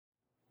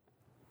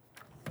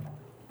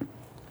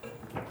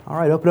All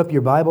right, open up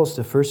your Bibles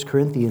to 1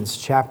 Corinthians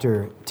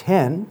chapter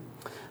 10.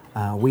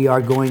 We are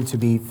going to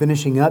be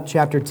finishing up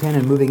chapter 10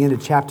 and moving into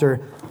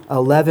chapter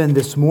 11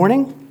 this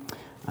morning.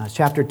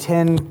 Chapter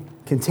 10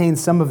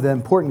 contains some of the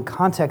important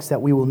context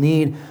that we will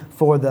need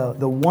for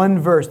the one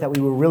verse that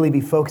we will really be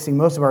focusing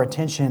most of our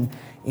attention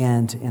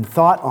and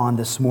thought on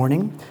this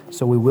morning.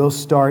 So we will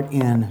start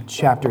in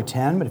chapter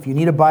 10. But if you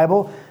need a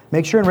Bible,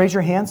 make sure and raise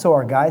your hand so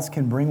our guys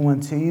can bring one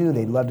to you.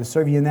 They'd love to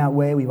serve you in that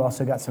way. We've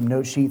also got some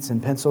note sheets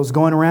and pencils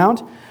going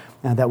around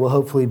that will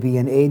hopefully be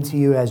an aid to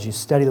you as you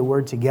study the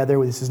Word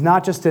together. This is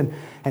not just an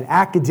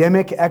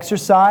academic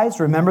exercise.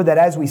 Remember that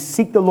as we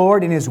seek the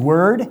Lord in His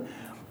Word,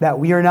 that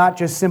we are not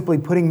just simply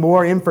putting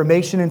more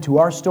information into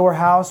our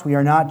storehouse. We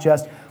are not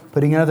just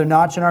putting another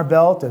notch in our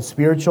belt of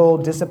spiritual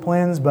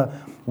disciplines, but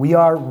we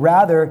are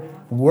rather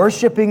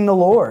worshiping the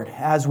Lord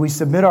as we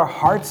submit our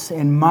hearts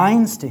and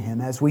minds to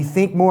Him. As we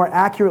think more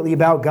accurately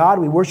about God,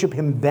 we worship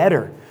Him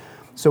better.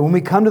 So when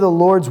we come to the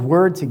Lord's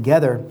Word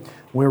together,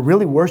 we're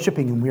really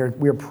worshiping Him.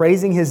 We are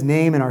praising His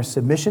name in our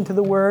submission to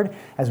the Word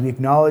as we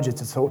acknowledge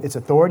its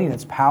authority and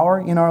its power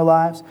in our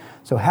lives.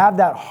 So have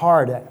that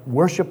heart, that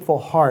worshipful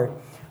heart,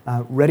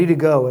 ready to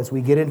go as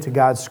we get into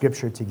God's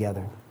Scripture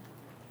together.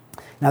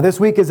 Now this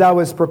week as I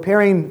was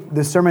preparing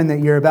the sermon that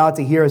you're about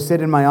to hear, I sit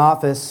in my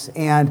office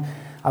and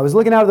I was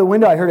looking out of the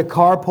window. I heard a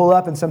car pull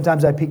up, and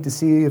sometimes I peek to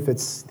see if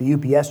it's the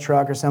UPS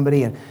truck or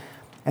somebody. And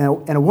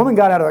a woman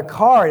got out of the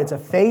car, and it's a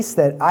face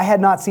that I had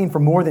not seen for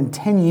more than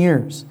 10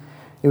 years.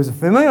 It was a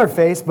familiar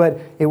face, but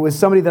it was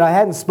somebody that I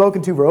hadn't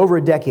spoken to for over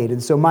a decade.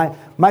 And so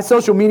my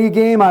social media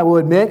game, I will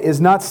admit,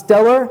 is not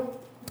stellar.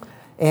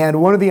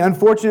 And one of the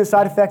unfortunate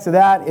side effects of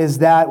that is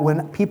that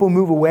when people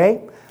move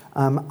away,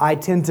 I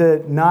tend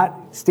to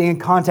not stay in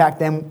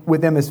contact with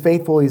them as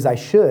faithfully as I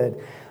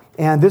should.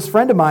 And this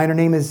friend of mine, her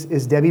name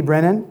is Debbie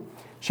Brennan.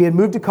 She had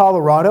moved to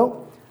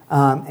Colorado,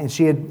 and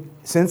she had,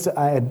 since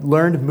I had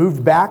learned,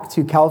 moved back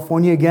to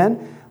California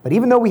again. But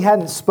even though we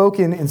hadn't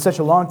spoken in such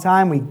a long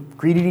time, we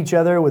greeted each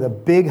other with a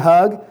big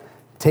hug.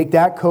 Take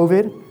that,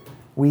 COVID.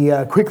 We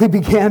quickly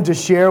began to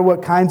share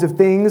what kinds of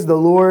things the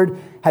Lord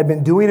had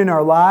been doing in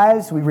our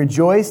lives. We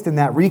rejoiced in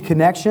that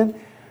reconnection.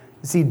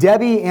 See,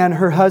 Debbie and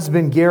her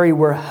husband, Gary,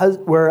 were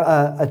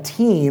a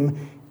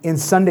team in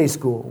Sunday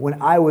school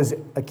when I was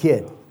a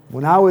kid.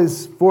 When I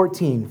was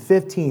 14,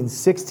 15,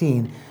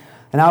 16,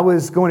 and I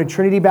was going to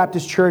Trinity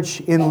Baptist Church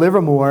in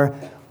Livermore,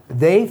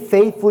 they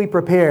faithfully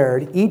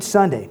prepared each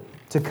Sunday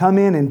to come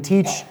in and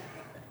teach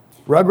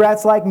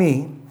rugrats like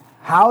me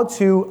how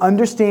to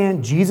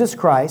understand Jesus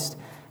Christ,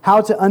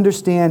 how to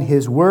understand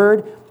His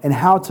Word, and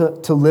how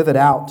to live it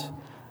out.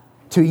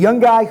 To a young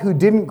guy who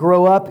didn't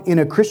grow up in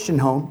a Christian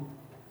home,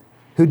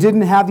 who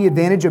didn't have the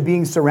advantage of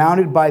being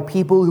surrounded by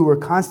people who were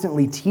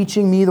constantly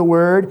teaching me the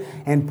Word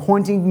and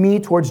pointing me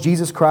towards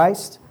Jesus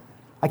Christ.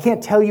 I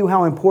can't tell you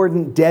how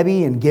important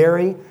Debbie and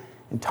Gary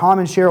and Tom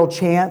and Cheryl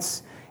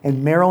Chance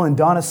and Meryl and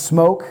Donna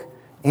Smoke,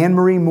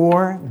 Anne-Marie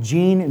Moore,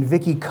 Jean and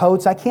Vicki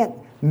Coates. I can't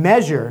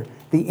measure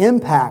the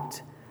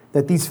impact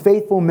that these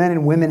faithful men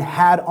and women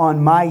had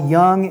on my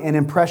young and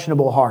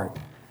impressionable heart.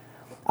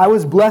 I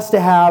was blessed to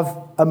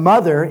have a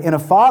mother and a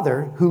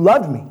father who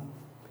loved me.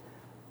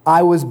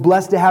 I was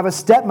blessed to have a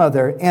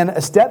stepmother and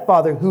a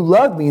stepfather who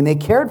loved me, and they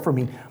cared for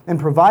me and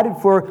provided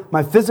for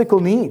my physical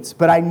needs.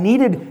 But I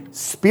needed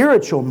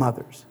spiritual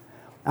mothers.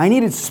 I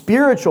needed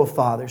spiritual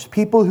fathers,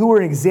 people who were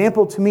an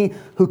example to me,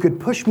 who could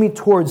push me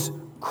towards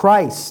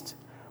Christ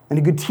and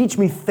who could teach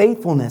me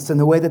faithfulness in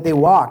the way that they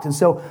walked. And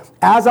so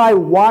as I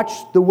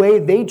watched the way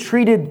they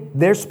treated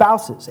their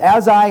spouses,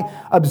 as I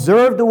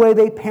observed the way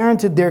they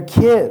parented their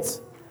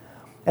kids,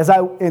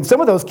 and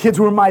some of those kids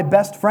were my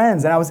best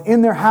friends, and I was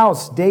in their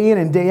house day in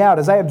and day out,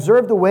 as I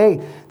observed the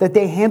way that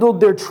they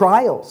handled their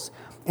trials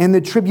and the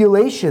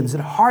tribulations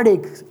and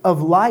heartaches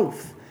of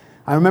life.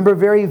 I remember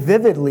very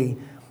vividly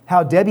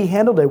how Debbie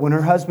handled it when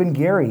her husband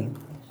Gary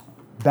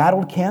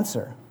battled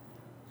cancer.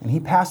 And he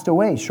passed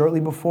away shortly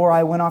before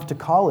I went off to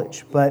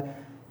college. But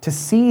to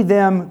see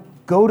them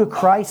go to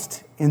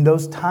Christ in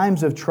those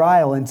times of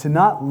trial and to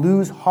not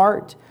lose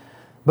heart,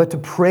 but to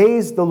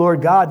praise the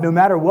Lord God no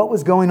matter what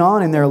was going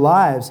on in their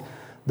lives,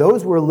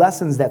 those were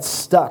lessons that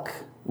stuck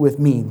with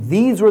me.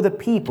 These were the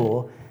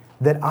people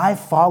that I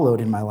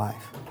followed in my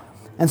life.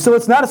 And so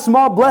it's not a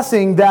small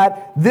blessing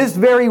that this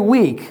very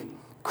week,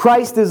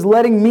 Christ is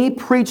letting me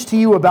preach to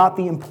you about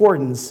the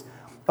importance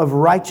of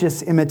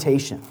righteous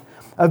imitation,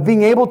 of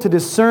being able to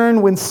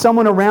discern when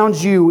someone around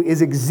you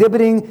is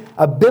exhibiting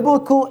a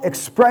biblical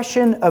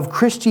expression of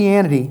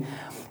Christianity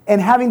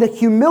and having the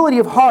humility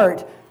of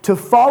heart to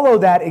follow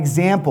that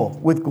example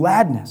with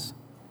gladness.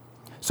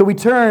 So we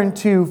turn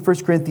to 1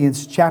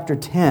 Corinthians chapter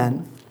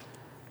 10,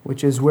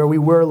 which is where we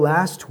were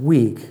last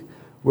week.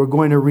 We're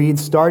going to read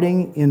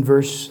starting in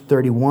verse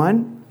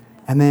 31,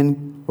 and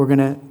then we're going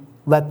to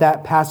let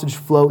that passage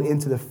flow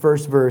into the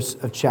first verse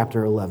of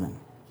chapter 11.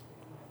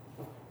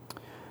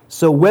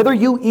 So whether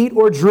you eat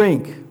or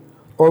drink,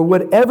 or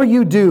whatever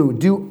you do,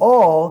 do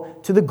all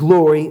to the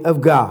glory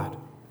of God.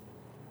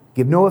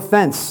 Give no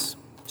offense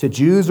to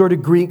Jews or to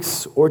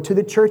Greeks or to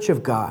the church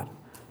of God.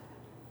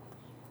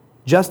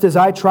 just as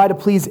I try to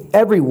please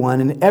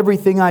everyone in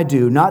everything I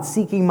do, not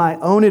seeking my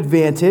own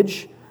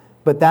advantage,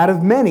 but that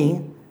of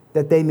many,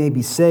 that they may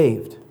be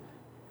saved.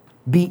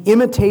 Be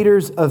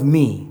imitators of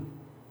me,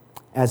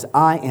 as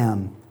I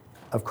am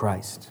of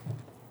Christ."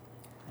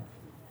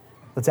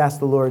 Let's ask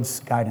the Lord's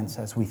guidance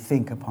as we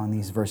think upon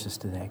these verses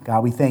today.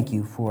 God, we thank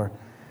you for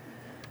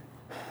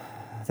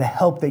the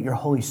help that your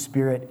Holy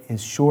Spirit is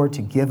sure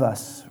to give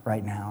us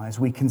right now as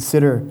we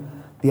consider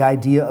the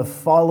idea of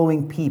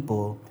following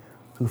people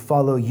who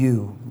follow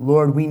you.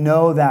 Lord, we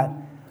know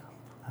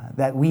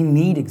that we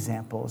need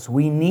examples.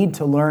 We need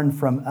to learn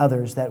from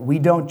others, that we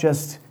don't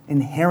just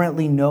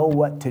inherently know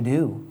what to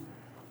do.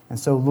 And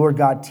so, Lord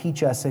God,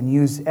 teach us and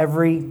use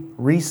every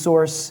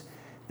resource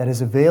that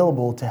is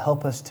available to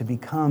help us to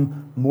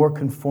become more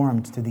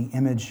conformed to the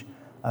image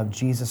of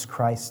Jesus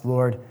Christ.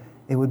 Lord,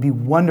 it would be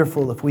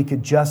wonderful if we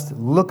could just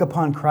look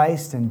upon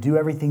Christ and do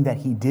everything that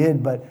he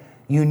did, but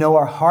you know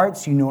our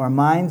hearts, you know our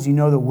minds, you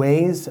know the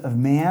ways of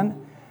man.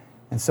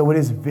 And so it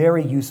is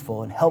very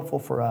useful and helpful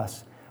for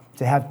us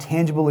to have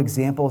tangible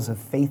examples of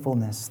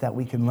faithfulness that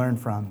we can learn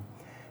from.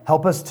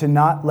 Help us to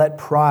not let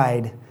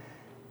pride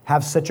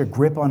have such a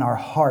grip on our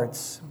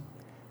hearts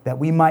that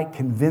we might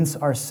convince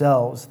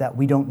ourselves that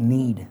we don't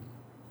need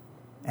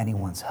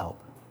anyone's help,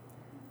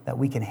 that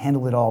we can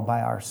handle it all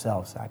by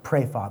ourselves. I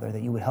pray, Father,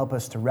 that you would help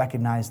us to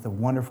recognize the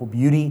wonderful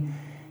beauty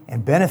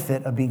and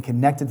benefit of being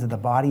connected to the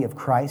body of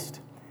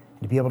Christ,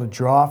 and to be able to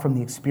draw from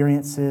the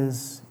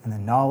experiences and the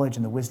knowledge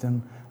and the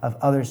wisdom of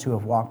others who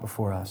have walked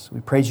before us. We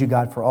praise you,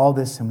 God, for all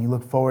this, and we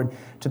look forward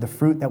to the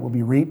fruit that will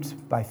be reaped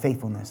by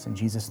faithfulness. In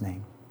Jesus'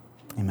 name,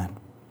 amen.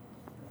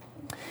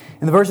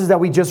 In the verses that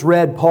we just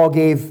read, Paul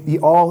gave the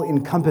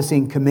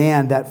all-encompassing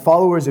command that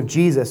followers of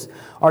Jesus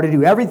are to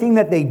do everything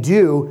that they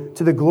do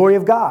to the glory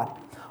of God.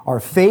 Our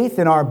faith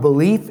and our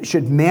belief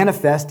should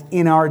manifest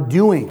in our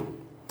doing.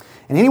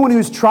 And anyone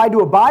who's tried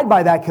to abide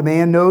by that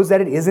command knows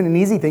that it isn't an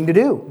easy thing to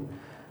do.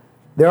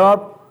 There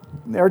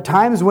are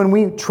times when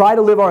we try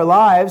to live our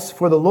lives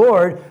for the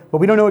Lord, but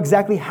we don't know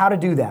exactly how to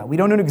do that. We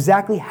don't know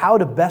exactly how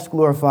to best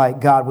glorify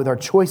God with our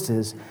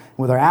choices,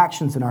 with our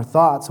actions and our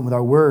thoughts and with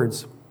our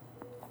words.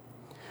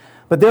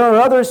 But there are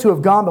others who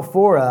have gone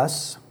before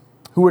us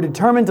who were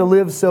determined to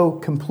live so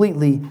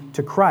completely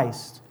to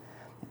Christ.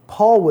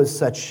 Paul was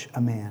such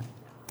a man.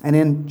 And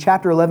in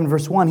chapter 11,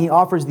 verse 1, he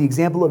offers the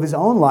example of his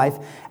own life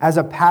as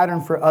a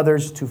pattern for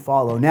others to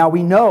follow. Now,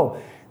 we know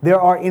there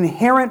are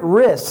inherent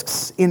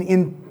risks in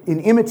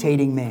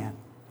imitating man.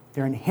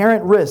 There are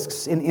inherent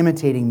risks in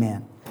imitating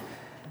man.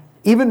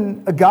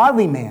 Even a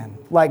godly man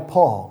like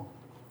Paul.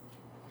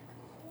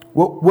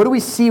 What do we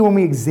see when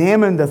we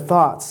examine the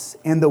thoughts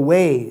and the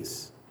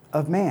ways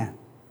of man?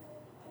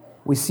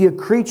 We see a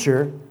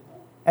creature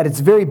at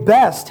its very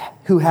best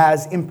who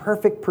has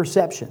imperfect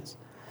perceptions.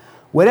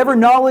 Whatever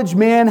knowledge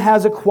man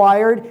has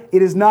acquired,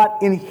 it is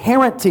not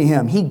inherent to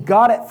him. He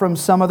got it from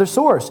some other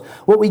source.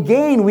 What we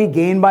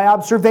gain by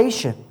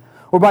observation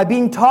or by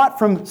being taught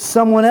from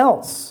someone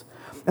else.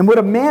 And what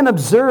a man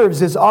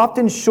observes is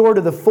often short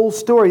of the full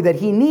story that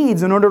he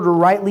needs in order to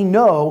rightly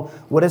know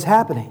what is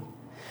happening.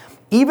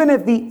 Even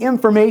if the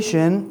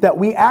information that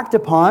we act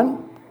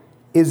upon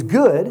is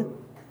good,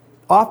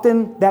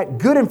 often that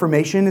good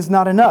information is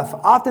not enough.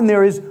 Often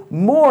there is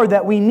more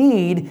that we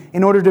need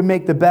in order to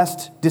make the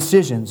best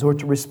decisions or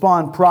to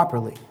respond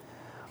properly.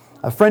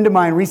 A friend of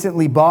mine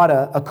recently bought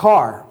a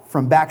car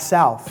from back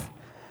south.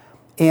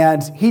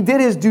 And he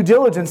did his due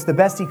diligence the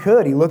best he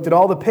could. He looked at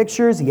all the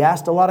pictures. He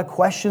asked a lot of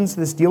questions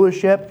to this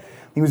dealership.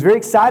 He was very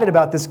excited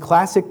about this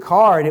classic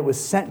car, and it was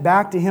sent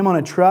back to him on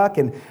a truck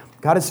and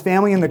got his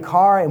family in the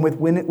car. And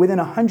within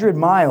 100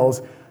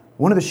 miles,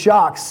 one of the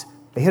shocks,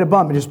 they hit a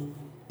bump and just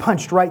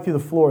punched right through the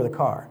floor of the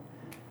car.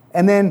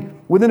 And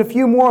then within a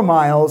few more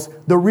miles,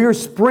 the rear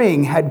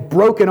spring had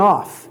broken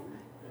off.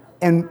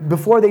 And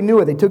before they knew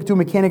it, they took it to a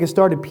mechanic and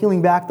started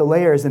peeling back the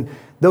layers. And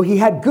though he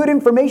had good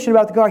information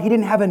about the car, he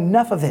didn't have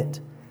enough of it.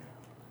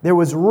 There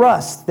was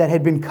rust that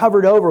had been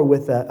covered over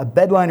with a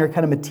bedliner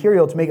kind of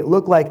material to make it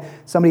look like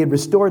somebody had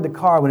restored the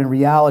car, when in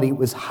reality it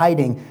was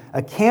hiding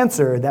a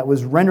cancer that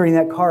was rendering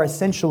that car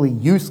essentially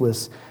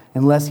useless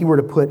unless he were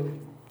to put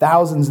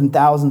thousands and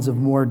thousands of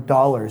more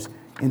dollars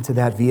into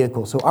that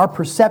vehicle. So our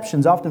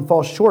perceptions often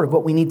fall short of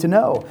what we need to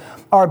know.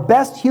 Our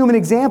best human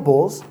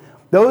examples,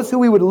 those who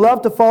we would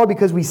love to follow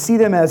because we see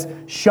them as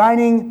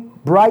shining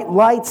bright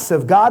lights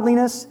of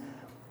godliness,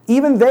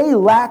 even they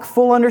lack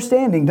full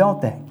understanding,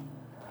 don't they?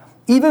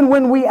 Even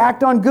when we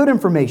act on good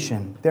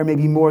information, there may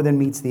be more than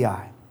meets the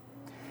eye.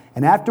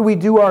 And after we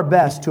do our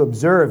best to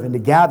observe and to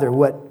gather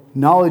what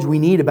knowledge we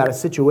need about a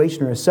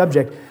situation or a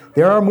subject,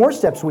 there are more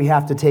steps we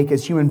have to take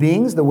as human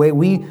beings. The way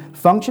we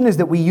function is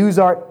that we use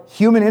our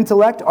human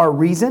intellect, our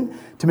reason,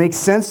 to make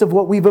sense of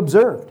what we've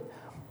observed.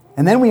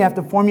 And then we have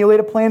to formulate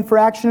a plan for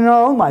action in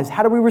our own lives.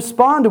 How do we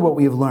respond to what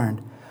we have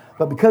learned?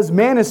 But because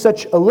man is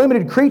such a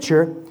limited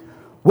creature,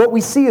 what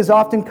we see is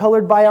often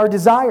colored by our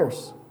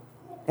desires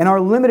and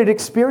our limited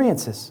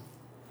experiences.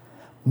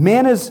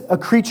 Man is a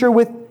creature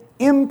with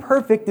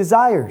imperfect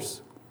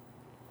desires.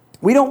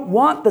 We don't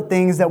want the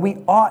things that we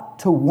ought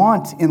to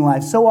want in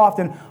life. So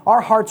often,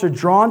 our hearts are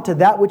drawn to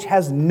that which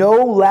has no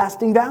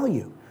lasting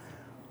value.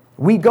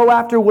 We go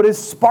after what is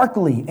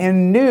sparkly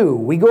and new.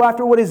 We go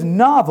after what is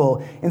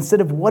novel instead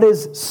of what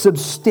is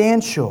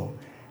substantial.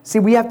 See,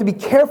 we have to be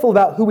careful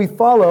about who we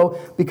follow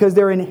because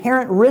there are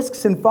inherent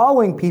risks in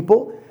following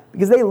people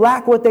because they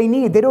lack what they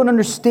need. They don't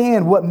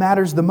understand what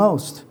matters the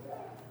most.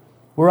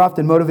 We're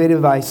often motivated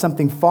by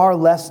something far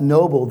less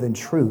noble than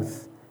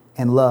truth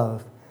and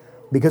love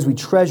because we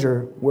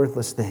treasure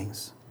worthless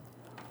things.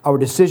 Our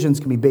decisions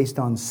can be based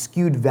on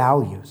skewed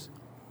values.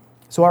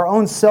 So our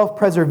own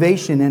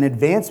self-preservation and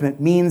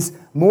advancement means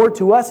more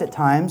to us at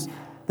times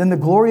than the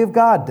glory of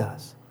God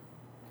does.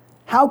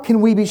 How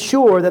can we be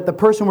sure that the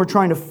person we're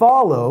trying to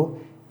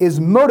follow is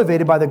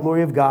motivated by the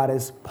glory of God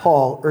as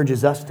Paul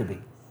urges us to be?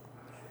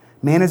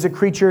 Man is a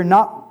creature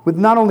with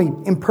not only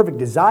imperfect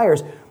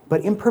desires,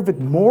 but imperfect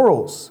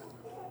morals.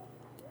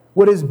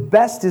 What is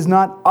best is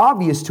not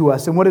obvious to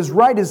us, and what is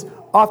right is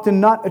often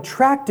not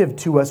attractive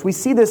to us. We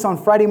see this on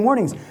Friday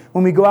mornings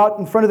when we go out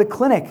in front of the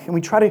clinic and we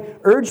try to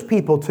urge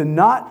people to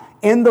not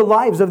end the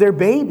lives of their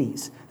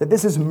babies, that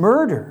this is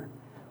murder.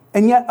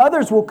 And yet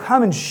others will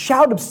come and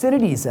shout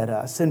obscenities at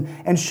us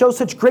and show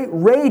such great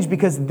rage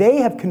because they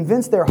have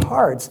convinced their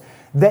hearts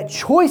that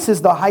choice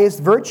is the highest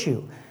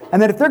virtue.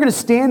 And that if they're going to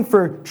stand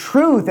for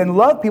truth and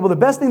love people, the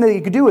best thing that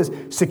they could do is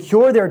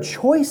secure their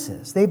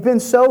choices. They've been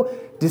so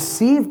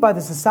deceived by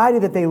the society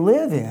that they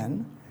live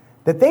in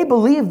that they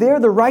believe they're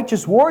the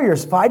righteous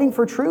warriors fighting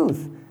for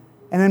truth.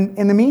 And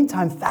in the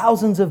meantime,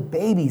 thousands of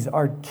babies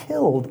are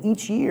killed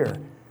each year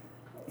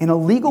in a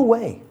legal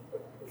way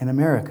in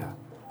America.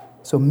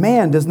 So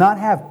man does not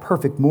have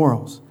perfect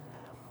morals.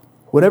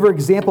 Whatever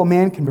example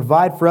man can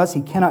provide for us,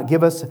 he cannot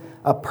give us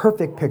a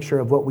perfect picture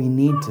of what we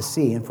need to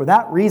see. And for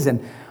that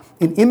reason,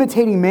 in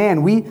imitating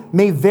man, we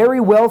may very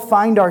well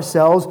find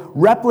ourselves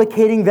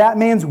replicating that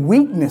man's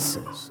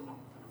weaknesses.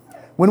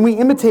 When we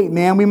imitate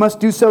man, we must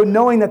do so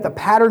knowing that the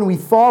pattern we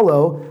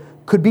follow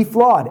could be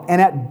flawed.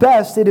 And at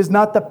best, it is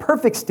not the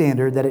perfect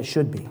standard that it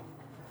should be.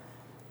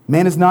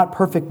 Man is not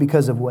perfect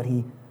because of what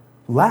he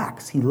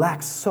lacks. He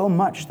lacks so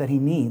much that he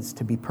needs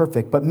to be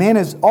perfect. But man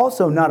is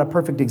also not a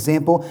perfect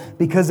example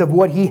because of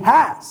what he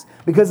has,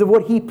 because of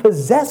what he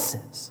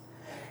possesses.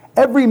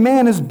 Every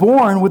man is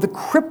born with a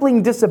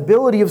crippling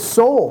disability of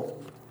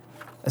soul,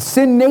 a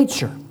sin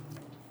nature.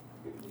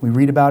 We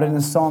read about it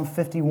in Psalm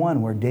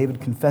 51 where David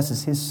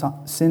confesses his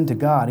sin to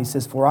God. He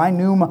says, "For I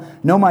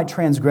know my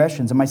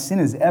transgressions, and my sin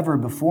is ever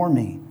before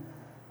me.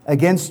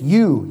 Against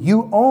you,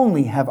 you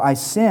only have I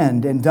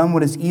sinned and done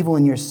what is evil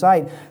in your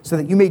sight, so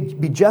that you may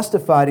be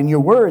justified in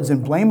your words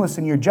and blameless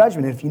in your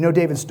judgment." And if you know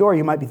David's story,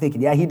 you might be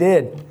thinking, yeah, he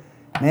did.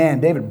 Man,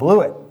 David blew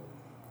it.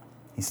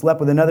 He slept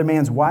with another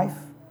man's wife.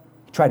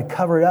 He tried to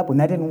cover it up. When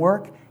that didn't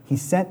work, he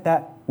sent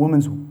that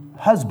woman's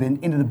husband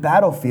into the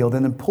battlefield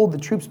and then pulled the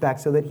troops back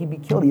so that he'd be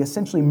killed. He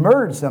essentially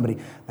murdered somebody.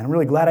 And I'm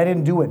really glad I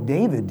didn't do what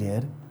David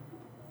did.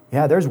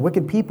 Yeah, there's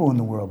wicked people in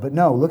the world. But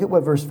no, look at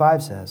what verse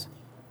 5 says.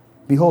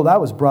 "Behold, I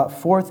was brought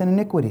forth in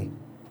iniquity,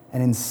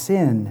 and in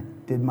sin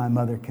did my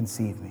mother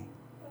conceive me."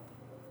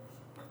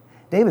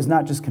 David's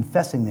not just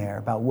confessing there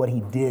about what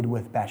he did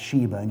with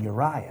Bathsheba and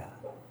Uriah.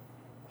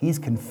 He's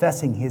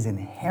confessing his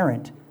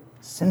inherent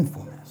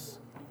sinfulness.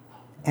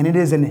 And it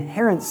is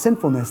inherent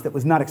sinfulness that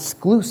was not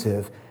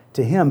exclusive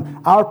to him.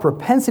 Our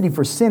propensity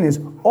for sin is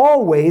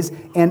always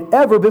and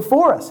ever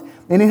before us.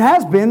 And it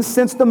has been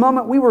since the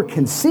moment we were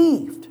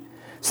conceived.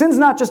 Sin's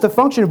not just a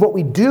function of what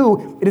we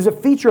do, it is a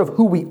feature of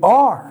who we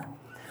are.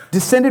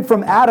 Descended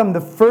from Adam,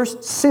 the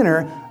first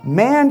sinner,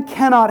 man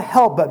cannot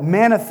help but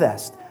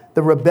manifest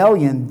the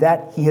rebellion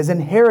that he has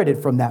inherited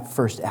from that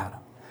first Adam.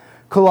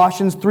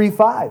 Colossians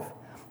 3:5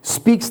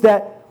 speaks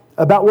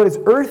about what is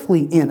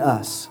earthly in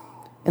us.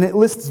 And it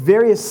lists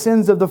various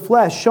sins of the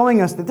flesh,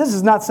 showing us that this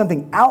is not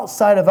something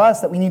outside of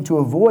us that we need to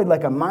avoid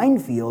like a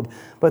minefield,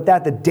 but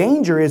that the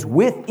danger is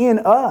within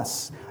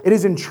us. It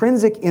is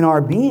intrinsic in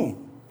our being.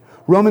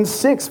 Romans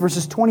 6,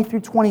 verses 20 through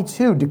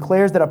 22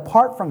 declares that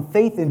apart from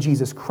faith in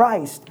Jesus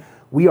Christ,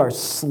 we are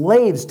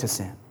slaves to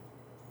sin.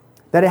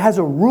 That it has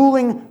a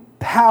ruling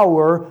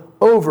power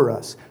over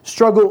us.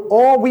 Struggle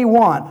all we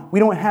want. We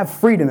don't have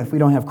freedom if we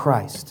don't have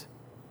Christ.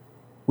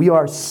 We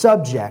are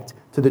subject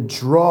to the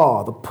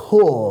draw, the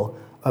pull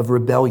of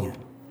rebellion.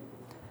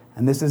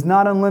 And this is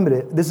not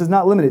unlimited. This is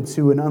not limited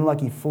to an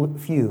unlucky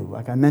few.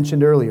 Like I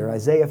mentioned earlier,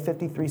 Isaiah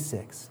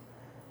 53:6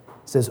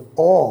 says,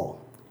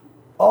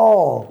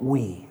 all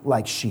we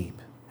like sheep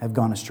have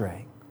gone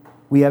astray.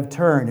 We have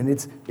turned. And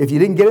if you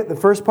didn't get it, the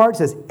first part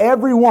says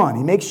everyone.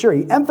 He makes sure,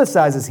 he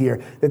emphasizes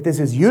here that this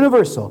is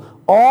universal.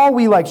 All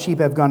we like sheep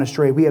have gone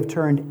astray. We have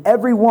turned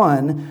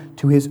everyone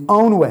to his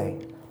own way.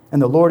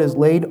 And the Lord has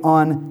laid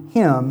on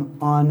him,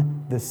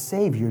 on the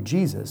Savior,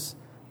 Jesus,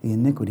 the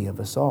iniquity of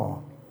us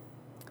all.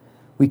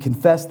 We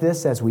confess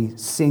this as we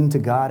sing to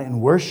God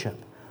in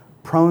worship.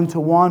 Prone to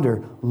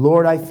wander,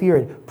 Lord, I fear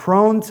it.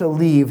 Prone to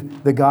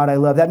leave the God I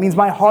love. That means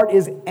my heart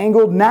is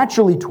angled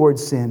naturally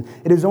towards sin.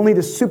 It is only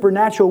the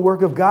supernatural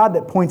work of God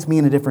that points me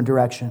in a different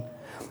direction.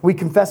 We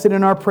confess it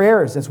in our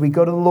prayers as we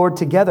go to the Lord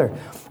together.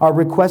 Our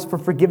request for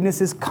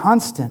forgiveness is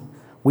constant.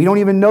 We don't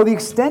even know the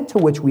extent to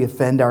which we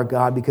offend our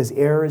God because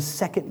error is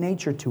second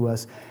nature to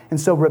us. And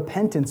so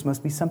repentance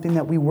must be something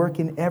that we work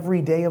in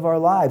every day of our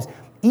lives.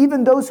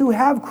 Even those who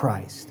have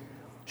Christ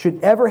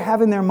should ever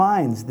have in their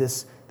minds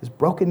this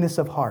brokenness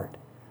of heart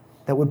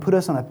that would put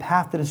us on a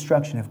path to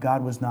destruction if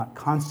God was not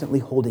constantly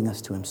holding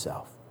us to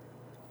himself.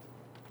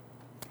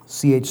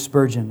 C.H.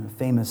 Spurgeon, a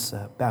famous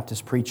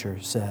Baptist preacher,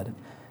 said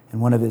in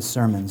one of his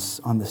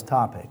sermons on this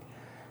topic,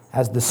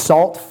 "As the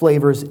salt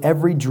flavors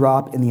every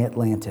drop in the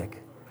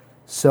Atlantic,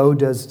 so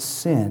does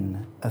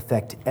sin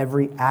affect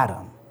every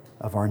atom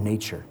of our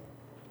nature.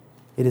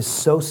 It is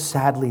so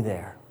sadly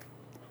there,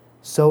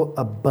 so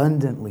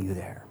abundantly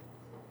there,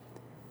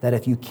 that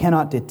if you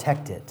cannot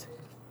detect it,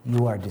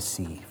 you are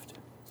deceived."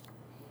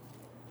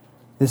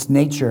 This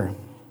nature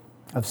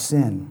of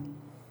sin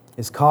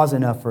is cause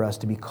enough for us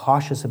to be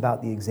cautious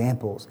about the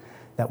examples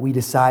that we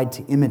decide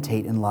to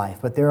imitate in life.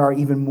 But there are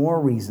even more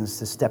reasons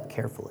to step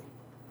carefully.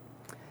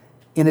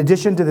 In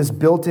addition to this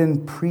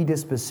built-in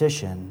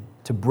predisposition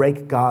to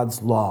break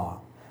God's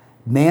law,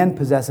 man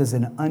possesses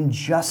an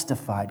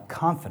unjustified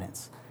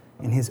confidence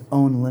in his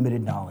own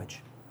limited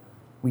knowledge.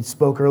 We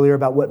spoke earlier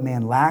about what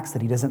man lacks,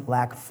 that he doesn't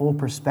lack full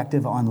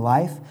perspective on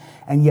life,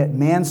 and yet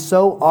man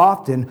so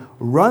often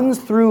runs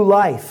through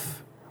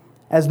life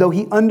as though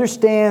he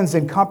understands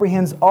and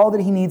comprehends all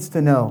that he needs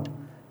to know.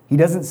 He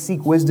doesn't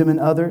seek wisdom in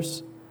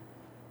others.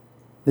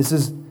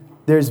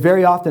 There's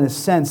very often a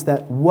sense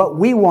that what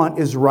we want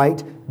is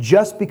right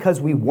just because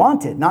we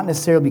want it, not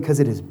necessarily because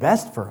it is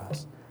best for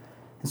us.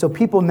 And so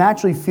people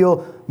naturally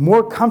feel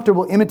more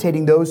comfortable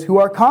imitating those who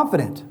are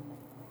confident.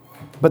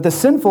 But the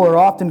sinful are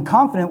often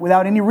confident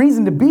without any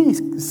reason to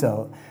be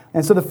so.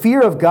 And so the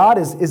fear of God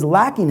is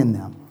lacking in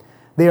them.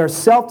 They are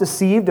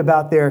self-deceived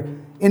about their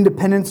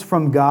independence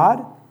from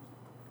God.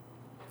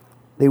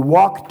 They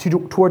walk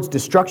towards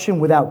destruction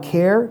without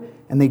care,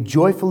 and they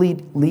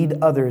joyfully lead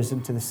others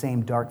into the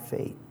same dark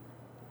fate.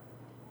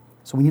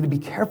 So we need to be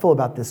careful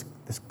about this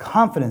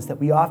confidence that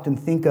we often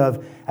think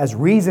of as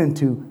reason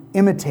to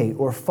imitate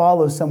or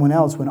follow someone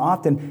else, when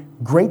often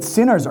great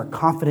sinners are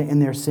confident in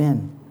their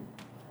sin.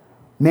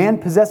 Man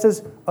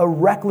possesses a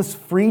reckless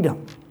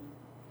freedom.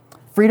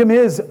 Freedom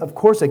is, of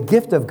course, a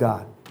gift of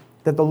God,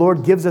 that the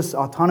Lord gives us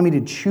autonomy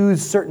to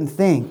choose certain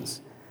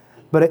things.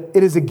 But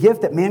it is a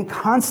gift that man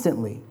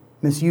constantly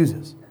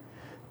misuses.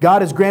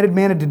 God has granted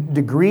man a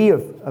degree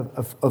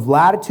of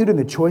latitude in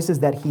the choices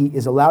that he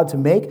is allowed to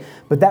make,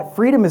 but that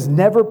freedom is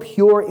never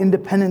pure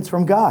independence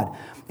from God.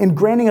 In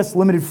granting us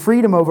limited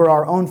freedom over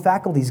our own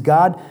faculties,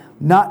 God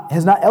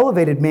has not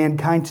elevated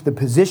mankind to the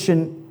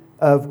position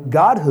of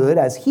godhood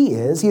as he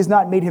is. He has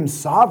not made him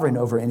sovereign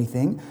over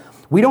anything.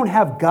 We don't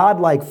have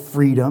godlike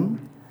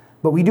freedom,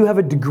 but we do have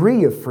a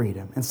degree of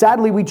freedom. And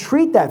sadly, we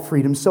treat that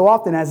freedom so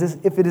often as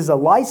if it is a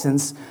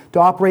license to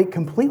operate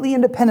completely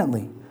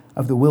independently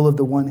of the will of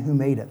the one who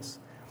made us.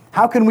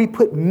 How can we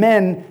put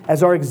men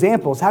as our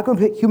examples? How can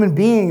we put human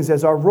beings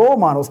as our role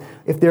models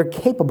if they're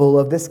capable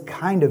of this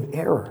kind of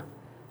error?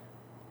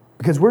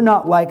 Because we're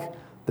not like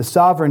the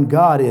sovereign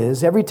God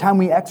is. Every time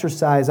we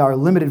exercise our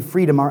limited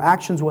freedom, our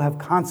actions will have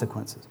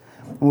consequences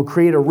and will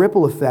create a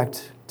ripple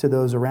effect to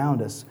those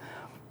around us.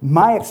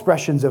 My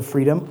expressions of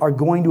freedom are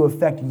going to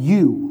affect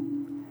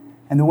you.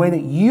 And the way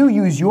that you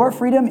use your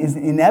freedom is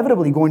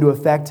inevitably going to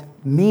affect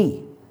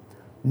me.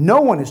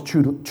 No one is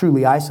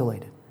truly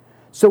isolated.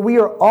 So we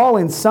are all,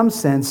 in some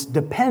sense,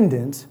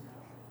 dependent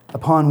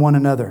upon one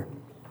another.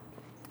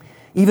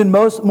 Even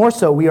more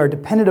so, we are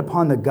dependent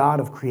upon the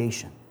God of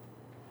creation.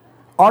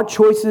 Our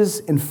choices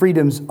and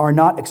freedoms are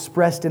not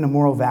expressed in a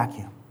moral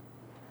vacuum.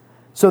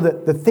 So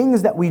that the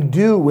things that we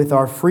do with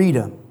our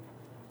freedom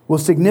will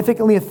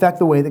significantly affect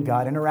the way that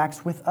God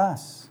interacts with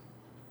us.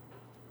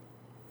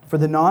 For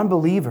the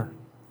non-believer,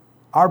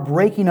 our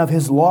breaking of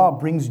his law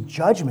brings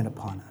judgment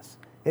upon us.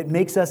 It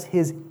makes us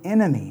his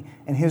enemy,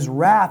 and his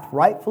wrath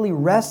rightfully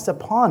rests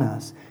upon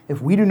us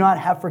if we do not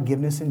have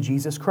forgiveness in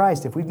Jesus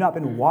Christ, if we've not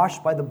been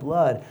washed by the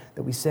blood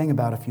that we sang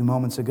about a few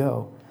moments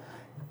ago.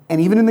 And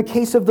even in the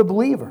case of the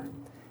believer,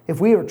 if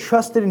we are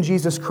trusted in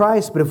Jesus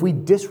Christ, but if we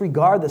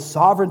disregard the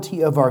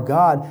sovereignty of our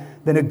God,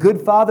 then a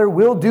good father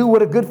will do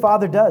what a good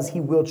father does.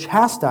 He will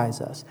chastise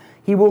us.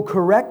 He will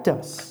correct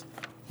us.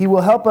 He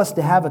will help us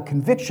to have a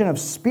conviction of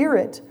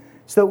spirit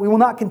so that we will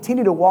not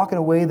continue to walk in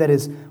a way that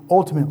is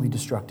ultimately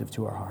destructive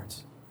to our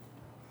hearts.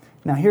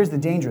 Now, here's the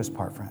dangerous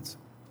part, friends.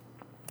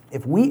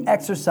 If we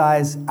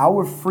exercise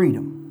our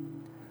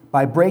freedom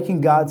by breaking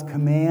God's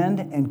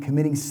command and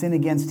committing sin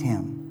against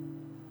him,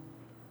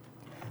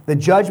 the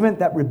judgment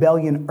that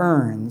rebellion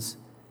earns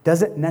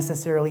doesn't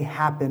necessarily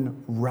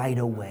happen right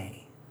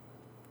away.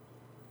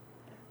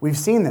 We've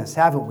seen this,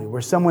 haven't we?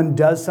 Where someone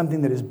does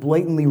something that is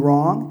blatantly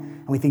wrong,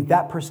 and we think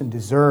that person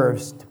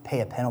deserves to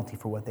pay a penalty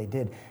for what they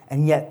did.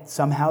 And yet,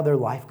 somehow their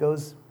life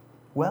goes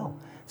well.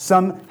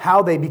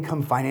 Somehow they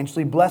become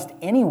financially blessed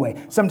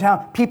anyway.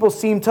 Somehow people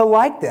seem to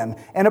like them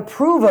and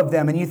approve of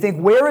them. And you think,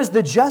 where is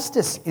the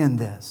justice in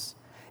this?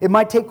 It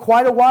might take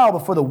quite a while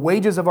before the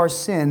wages of our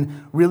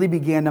sin really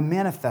began to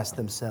manifest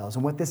themselves.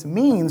 And what this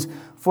means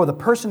for the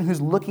person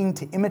who's looking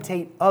to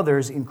imitate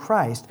others in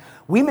Christ,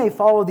 we may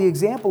follow the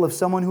example of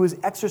someone who is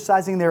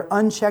exercising their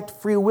unchecked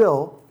free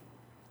will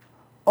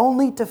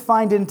only to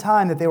find in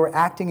time that they were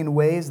acting in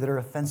ways that are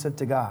offensive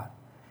to God.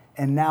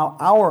 And now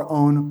our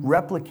own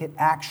replicate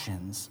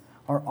actions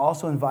are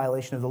also in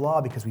violation of the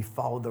law because we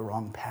followed the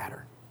wrong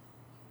pattern.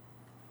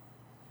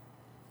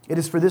 It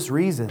is for this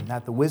reason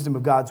that the wisdom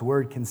of God's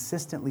word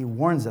consistently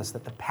warns us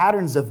that the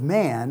patterns of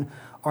man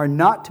are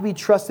not to be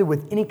trusted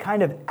with any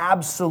kind of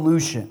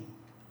absolution.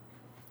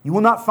 You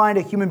will not find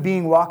a human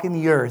being walking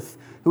the earth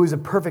who is a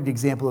perfect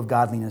example of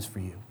godliness for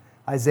you.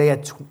 Isaiah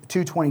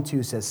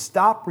 2:22 says,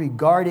 "Stop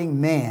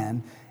regarding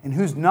man, in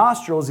whose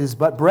nostrils is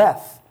but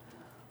breath,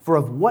 for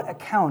of what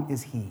account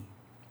is he?"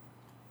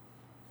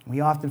 We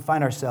often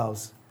find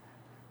ourselves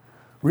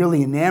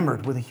really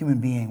enamored with a human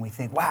being. We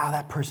think, wow,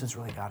 that person's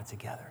really got it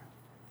together.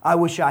 I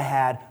wish I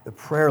had the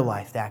prayer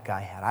life that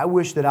guy had. I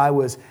wish that I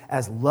was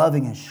as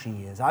loving as she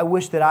is. I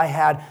wish that I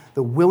had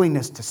the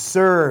willingness to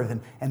serve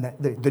and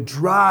the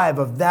drive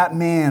of that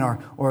man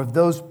or of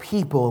those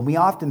people. And we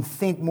often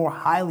think more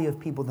highly of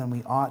people than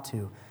we ought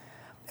to.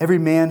 Every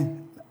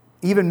man,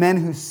 even men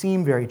who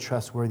seem very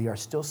trustworthy, are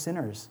still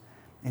sinners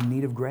in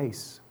need of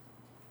grace.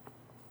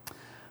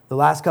 The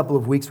last couple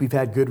of weeks, we've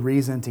had good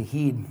reason to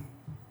heed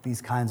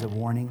these kinds of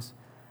warnings.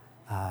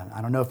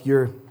 I don't know if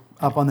you're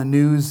up on the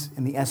news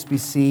in the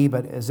SBC,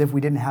 but as if we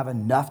didn't have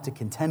enough to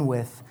contend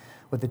with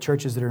the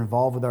churches that are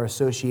involved with our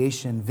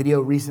association,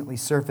 video recently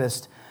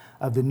surfaced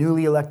of the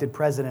newly elected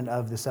president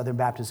of the Southern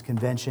Baptist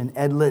Convention,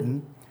 Ed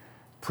Litton,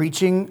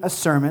 preaching a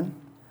sermon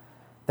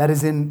that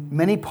is in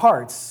many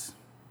parts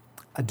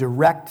a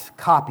direct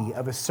copy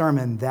of a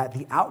sermon that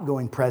the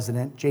outgoing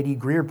president, J.D.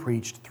 Greear,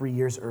 preached 3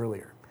 years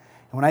earlier.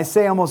 And when I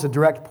say almost a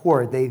direct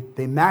port,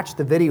 they match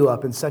the video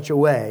up in such a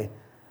way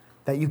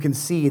that you can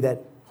see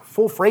that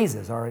full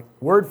phrases are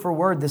word for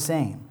word the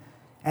same.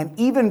 And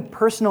even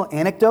personal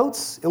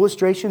anecdotes,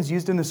 illustrations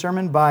used in the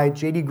sermon by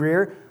J.D.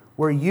 Greear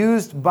were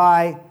used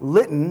by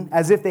Litton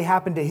as if they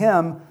happened to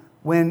him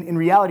when in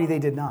reality they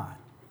did not.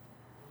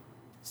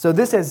 So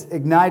this has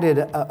ignited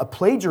a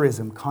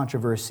plagiarism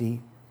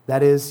controversy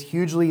that is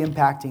hugely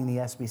impacting the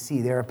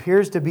SBC. There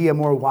appears to be a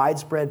more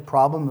widespread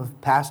problem of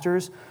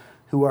pastors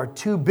who are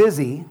too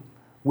busy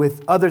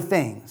with other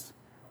things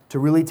to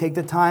really take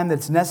the time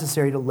that's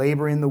necessary to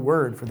labor in the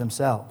Word for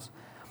themselves.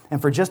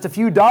 And for just a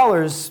few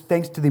dollars,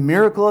 thanks to the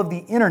miracle of the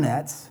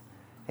internet,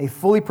 a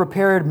fully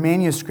prepared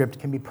manuscript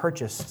can be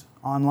purchased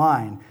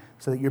online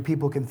so that your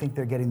people can think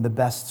they're getting the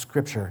best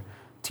Scripture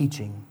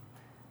teaching.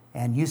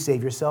 And you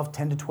save yourself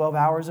 10 to 12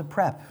 hours of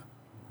prep.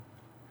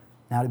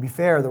 Now, to be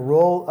fair, the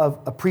role of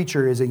a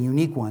preacher is a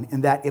unique one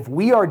in that if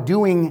we are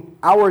doing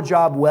our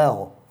job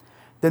well,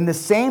 then the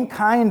same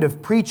kind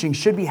of preaching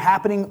should be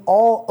happening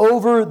all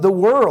over the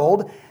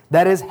world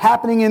that is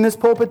happening in this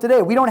pulpit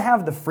today. We don't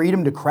have the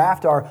freedom to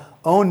craft our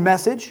own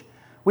message.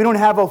 We don't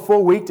have a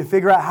full week to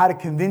figure out how to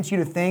convince you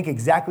to think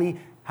exactly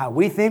how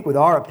we think with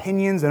our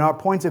opinions and our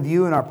points of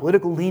view and our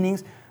political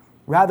leanings.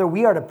 Rather,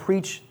 we are to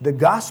preach the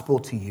gospel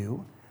to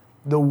you.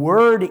 The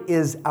Word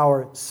is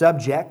our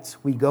subject.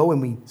 We go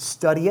and we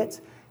study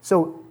it.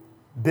 So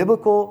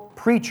biblical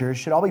preachers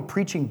should all be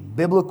preaching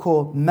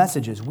biblical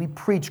messages. We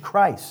preach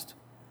Christ.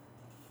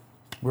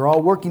 We're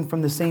all working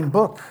from the same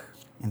book,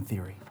 in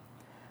theory.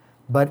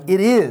 But it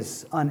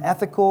is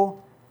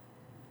unethical,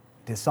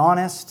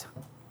 dishonest,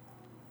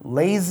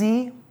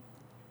 lazy,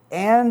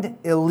 and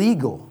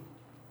illegal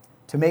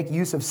to make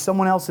use of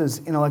someone else's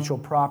intellectual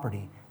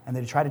property and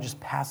then to try to just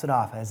pass it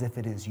off as if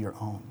it is your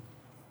own.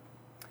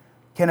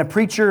 Can a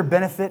preacher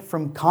benefit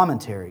from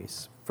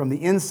commentaries, from the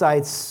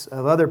insights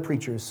of other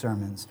preachers'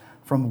 sermons,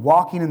 from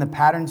walking in the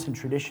patterns and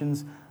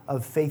traditions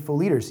of faithful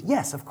leaders?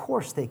 Yes, of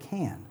course they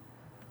can.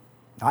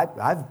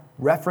 I've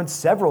referenced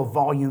several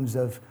volumes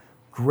of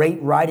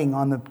great writing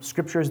on the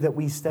scriptures that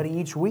we study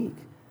each week.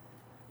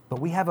 But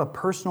we have a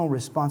personal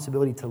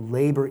responsibility to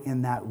labor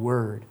in that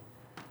word.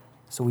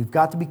 So we've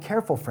got to be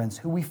careful, friends,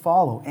 who we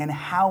follow and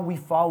how we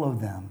follow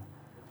them.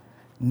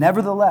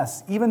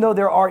 Nevertheless, even though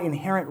there are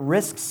inherent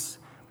risks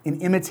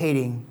in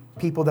imitating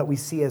people that we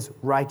see as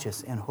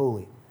righteous and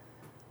holy,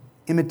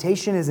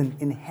 imitation is an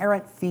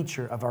inherent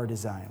feature of our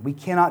design. We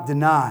cannot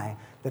deny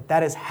that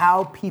that is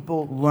how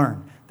people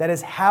learn. That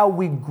is how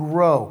we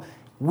grow.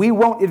 We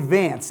won't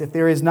advance if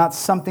there is not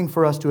something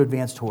for us to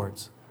advance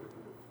towards.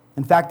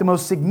 In fact, the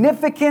most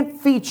significant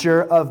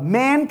feature of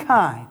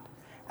mankind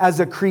as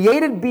a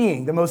created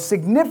being, the most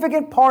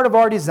significant part of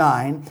our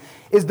design,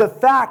 is the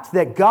fact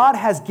that God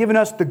has given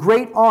us the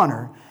great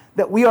honor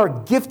that we are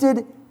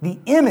gifted the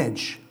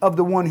image of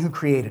the one who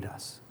created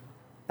us.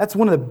 That's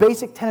one of the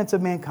basic tenets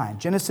of mankind.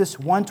 Genesis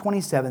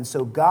 1:27,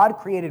 so God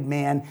created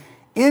man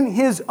in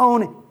his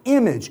own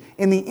image.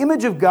 In the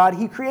image of God,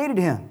 he created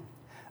him.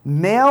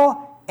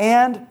 Male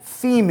and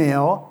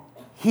female,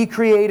 he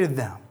created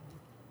them.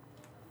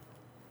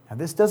 Now,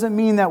 this doesn't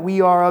mean that we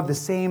are of the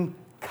same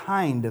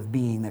kind of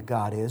being that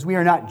God is. We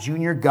are not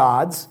junior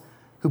gods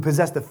who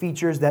possess the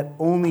features that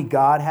only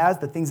God has,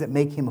 the things that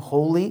make him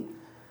holy.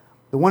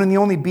 The one and the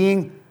only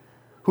being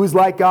who is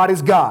like God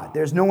is God.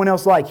 There's no one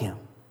else like him.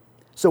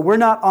 So we're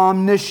not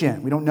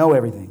omniscient. We don't know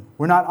everything.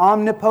 We're not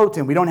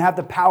omnipotent. We don't have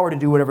the power to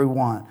do whatever we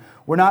want.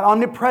 We're not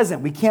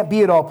omnipresent. We can't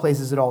be at all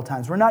places at all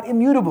times. We're not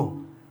immutable.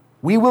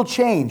 We will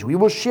change. We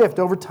will shift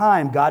over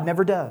time. God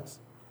never does.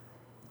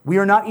 We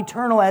are not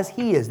eternal as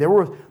he is. There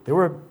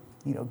were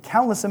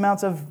countless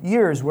amounts of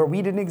years where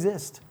we didn't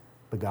exist,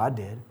 but God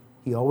did.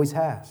 He always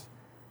has.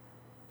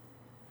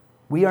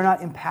 We are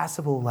not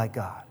impassible like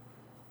God,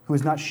 who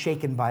is not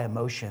shaken by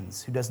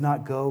emotions, who does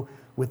not go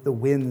with the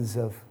winds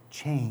of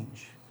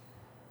change.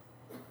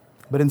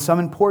 But in some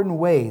important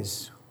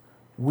ways,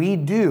 we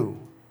do,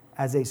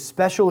 as a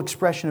special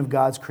expression of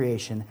God's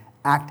creation,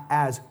 act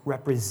as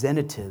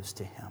representatives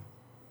to him.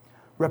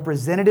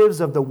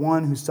 Representatives of the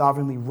one who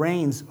sovereignly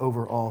reigns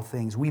over all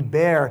things. We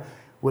bear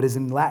what is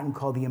in Latin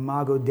called the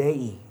imago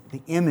Dei,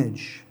 the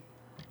image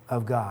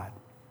of God.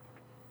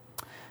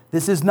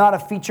 This is not a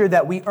feature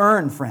that we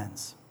earn,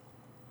 friends.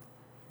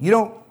 You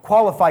don't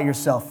qualify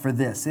yourself for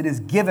this. It is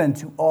given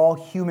to all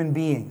human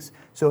beings.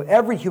 So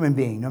every human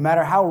being, no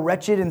matter how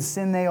wretched in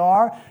sin they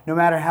are, no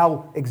matter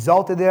how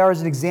exalted they are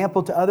as an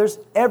example to others,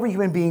 every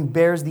human being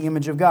bears the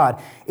image of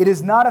God. It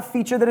is not a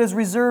feature that is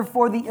reserved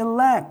for the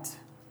elect.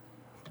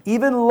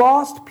 Even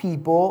lost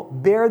people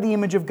bear the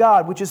image of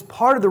God, which is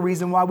part of the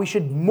reason why we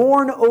should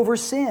mourn over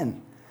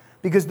sin.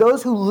 Because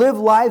those who live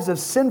lives of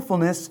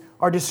sinfulness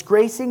are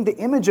disgracing the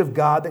image of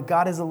God that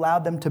God has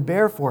allowed them to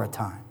bear for a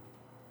time.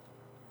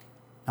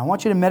 Now, I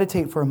want you to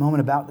meditate for a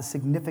moment about the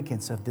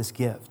significance of this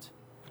gift.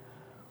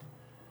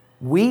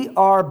 We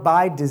are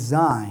by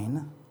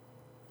design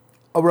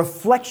a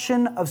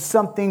reflection of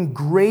something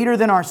greater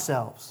than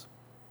ourselves.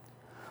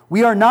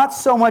 We are not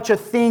so much a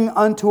thing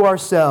unto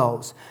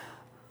ourselves.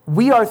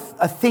 We are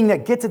a thing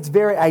that gets its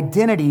very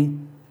identity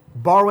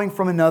borrowing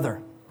from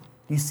another.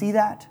 Do you see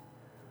that?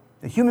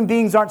 The human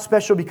beings aren't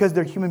special because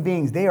they're human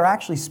beings. They are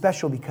actually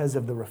special because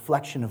of the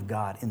reflection of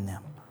God in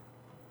them.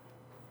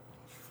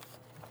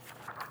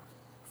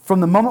 From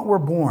the moment we're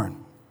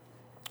born,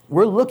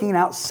 we're looking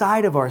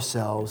outside of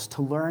ourselves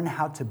to learn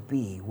how to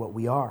be what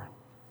we are.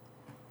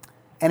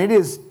 And it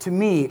is, to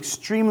me,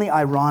 extremely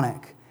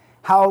ironic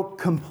how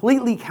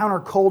completely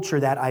counterculture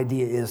that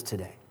idea is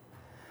today.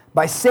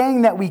 By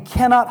saying that we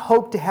cannot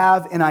hope to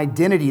have an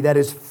identity that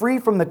is free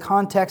from the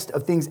context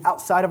of things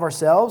outside of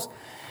ourselves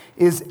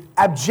is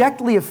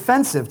abjectly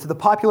offensive to the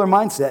popular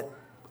mindset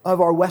of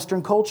our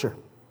Western culture.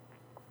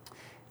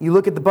 You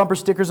look at the bumper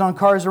stickers on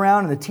cars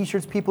around and the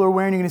t-shirts people are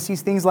wearing, you're going to see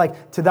things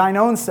like, "To thine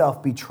own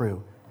self be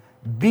true.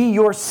 Be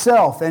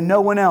yourself and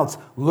no one else.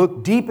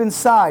 Look deep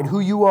inside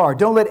who you are.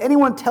 Don't let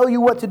anyone tell you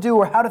what to do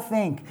or how to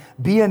think.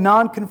 Be a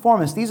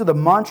nonconformist." These are the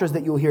mantras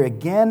that you'll hear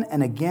again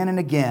and again and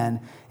again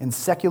in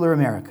secular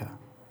America.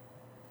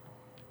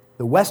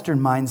 The Western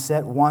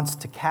mindset wants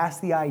to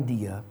cast the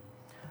idea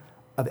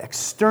of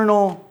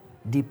external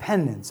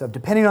dependence, of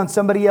depending on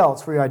somebody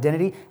else for your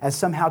identity, as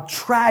somehow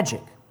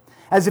tragic.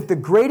 As if the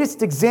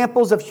greatest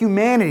examples of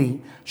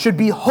humanity should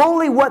be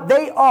wholly what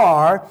they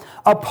are,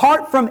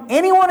 apart from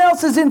anyone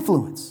else's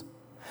influence.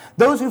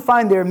 Those who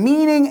find their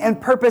meaning and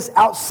purpose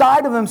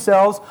outside of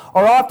themselves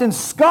are often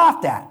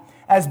scoffed at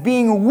as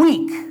being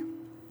weak,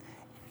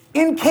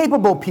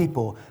 incapable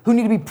people who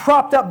need to be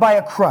propped up by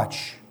a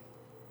crutch.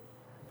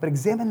 But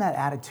examine that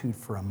attitude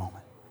for a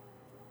moment.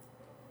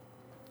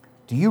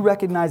 Do you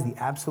recognize the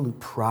absolute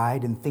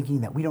pride in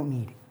thinking that we don't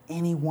need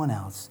anyone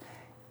else,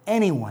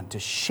 anyone to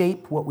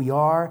shape what we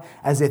are,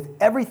 as if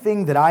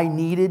everything that I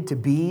needed to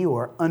be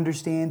or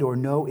understand or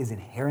know is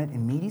inherent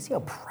in me? Do you see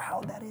how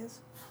proud that is?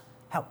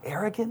 How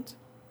arrogant?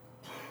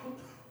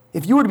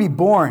 If you were to be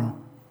born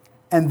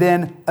and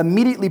then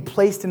immediately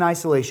placed in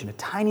isolation, a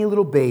tiny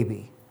little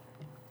baby,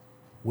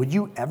 would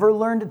you ever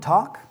learn to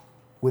talk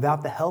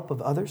without the help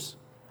of others?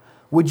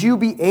 Would you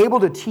be able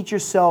to teach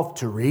yourself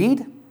to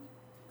read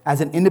as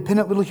an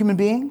independent little human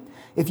being?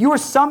 If you were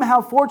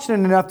somehow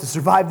fortunate enough to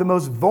survive the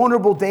most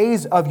vulnerable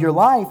days of your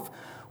life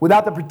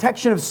without the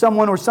protection of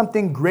someone or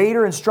something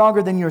greater and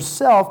stronger than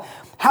yourself,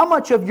 how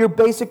much of your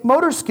basic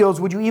motor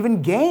skills would you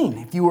even gain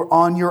if you were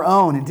on your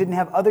own and didn't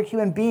have other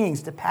human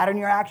beings to pattern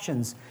your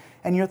actions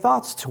and your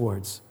thoughts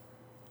towards?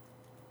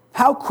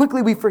 How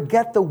quickly we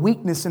forget the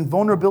weakness and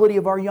vulnerability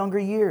of our younger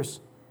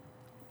years.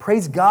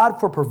 Praise God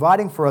for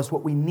providing for us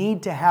what we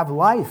need to have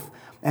life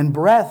and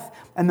breath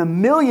and the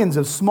millions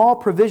of small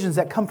provisions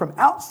that come from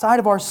outside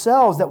of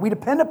ourselves that we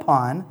depend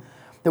upon,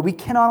 that we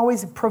cannot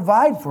always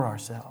provide for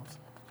ourselves.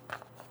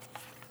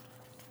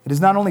 It is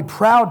not only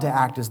proud to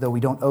act as though we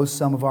don't owe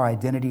some of our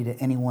identity to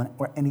anyone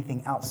or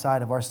anything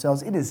outside of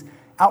ourselves. It is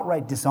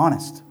outright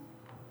dishonest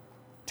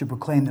to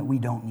proclaim that we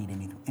don't need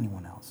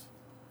anyone else.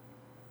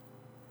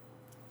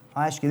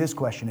 I'll ask you this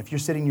question. If you're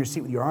sitting in your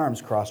seat with your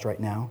arms crossed right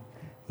now,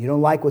 you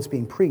don't like what's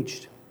being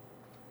preached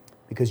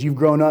because you've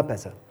grown up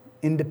as an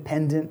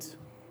independent,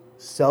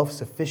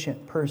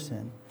 self-sufficient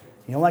person.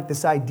 You don't like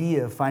this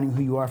idea of finding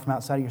who you are from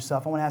outside of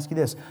yourself. I want to ask you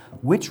this.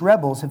 Which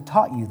rebels have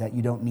taught you that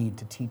you don't need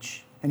to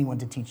teach anyone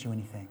to teach you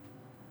anything?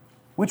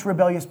 Which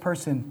rebellious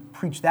person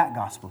preached that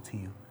gospel to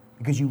you?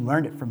 Because you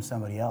learned it from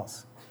somebody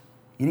else.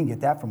 You didn't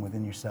get that from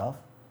within yourself.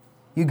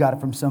 You got it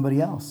from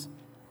somebody else.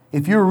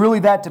 If you're really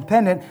that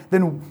dependent,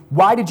 then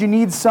why did you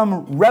need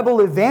some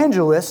rebel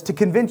evangelist to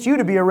convince you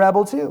to be a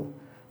rebel too?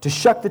 To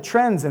shuck the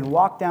trends and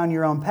walk down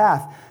your own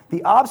path?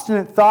 The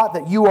obstinate thought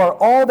that you are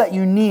all that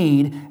you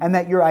need and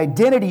that your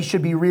identity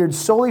should be reared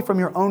solely from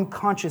your own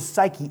conscious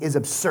psyche is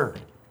absurd.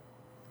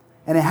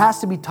 And it has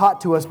to be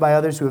taught to us by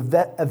others who have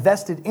a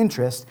vested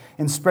interest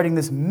in spreading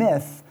this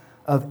myth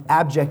of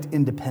abject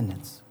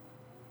independence.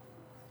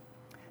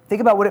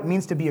 Think about what it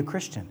means to be a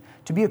Christian.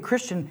 To be a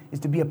Christian is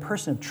to be a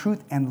person of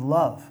truth and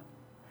love.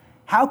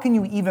 How can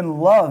you even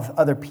love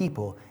other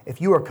people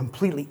if you are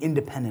completely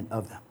independent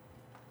of them?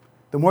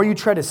 The more you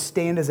try to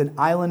stand as an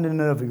island in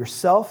and of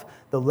yourself,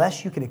 the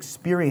less you can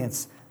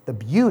experience the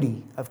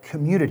beauty of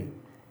community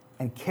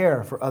and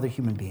care for other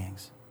human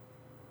beings.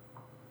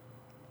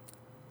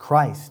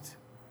 Christ,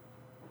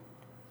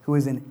 who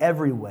is in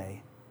every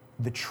way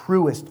the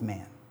truest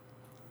man,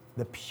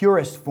 the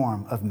purest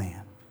form of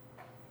man,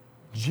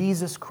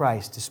 Jesus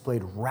Christ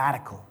displayed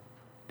radical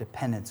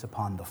dependence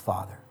upon the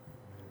Father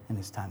in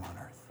his time on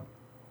earth.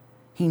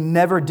 He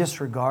never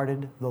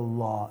disregarded the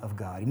law of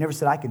God. He never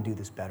said, I can do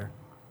this better.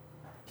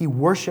 He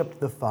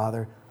worshiped the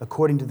Father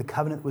according to the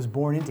covenant that was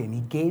born into him.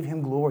 He gave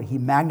him glory. He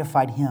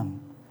magnified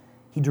him.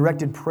 He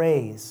directed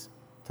praise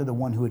to the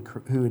one who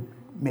had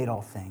made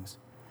all things.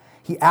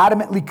 He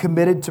adamantly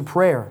committed to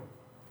prayer,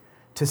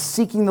 to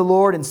seeking the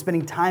Lord and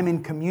spending time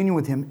in communion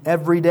with him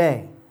every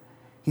day.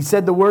 He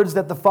said the words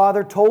that the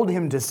Father told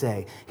him to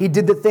say. He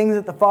did the things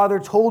that the Father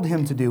told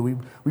him to do.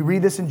 We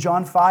read this in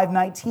John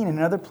 5:19 and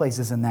in other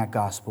places in that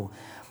gospel.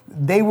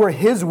 They were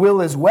his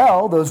will as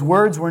well. Those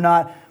words were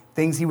not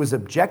things he was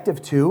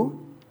objective to,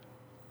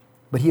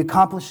 but he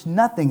accomplished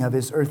nothing of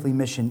his earthly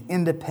mission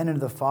independent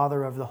of the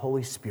Father of the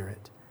Holy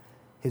Spirit.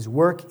 His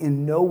work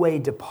in no way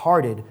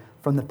departed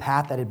from the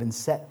path that had been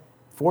set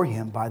for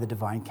him by the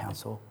divine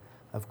counsel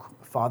of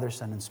Father,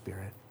 Son, and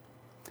Spirit.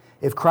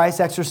 If Christ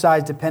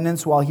exercised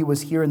dependence while he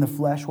was here in the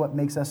flesh, what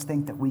makes us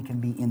think that we can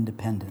be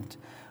independent,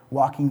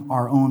 walking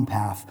our own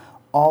path,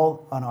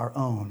 all on our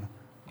own,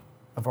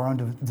 of our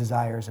own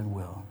desires and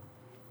will?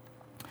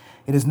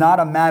 It is not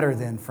a matter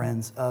then,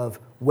 friends, of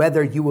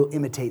whether you will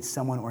imitate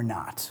someone or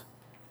not.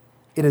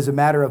 It is a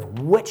matter of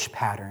which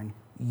pattern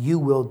you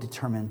will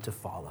determine to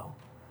follow.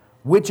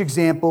 Which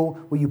example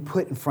will you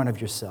put in front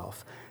of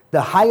yourself?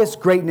 The highest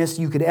greatness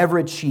you could ever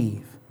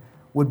achieve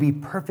would be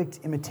perfect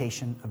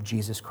imitation of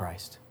Jesus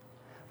Christ.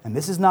 And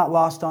this is not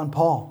lost on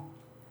Paul.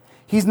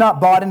 He's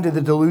not bought into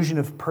the delusion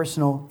of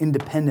personal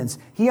independence.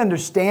 He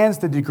understands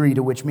the degree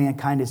to which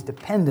mankind is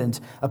dependent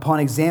upon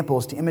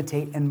examples to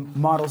imitate and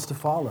models to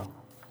follow.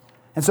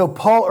 And so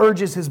Paul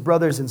urges his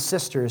brothers and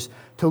sisters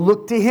to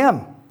look to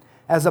him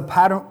as a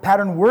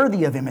pattern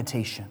worthy of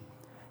imitation.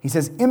 He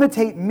says,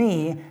 imitate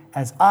me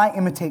as I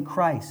imitate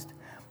Christ.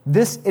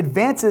 This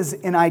advances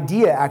an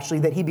idea, actually,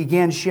 that he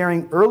began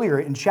sharing earlier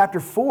in chapter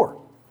 4,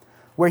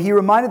 where he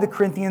reminded the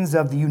Corinthians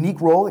of the unique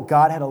role that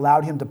God had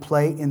allowed him to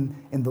play in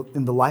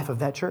the life of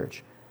that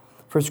church.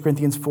 1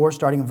 Corinthians 4,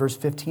 starting in verse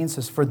 15,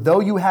 says, For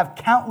though you have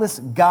countless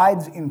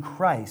guides in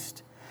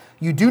Christ,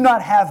 you do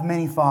not have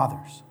many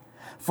fathers.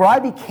 For I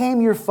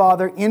became your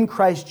father in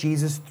Christ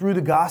Jesus through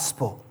the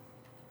gospel.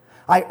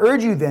 I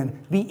urge you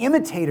then, be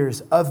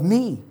imitators of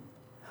me.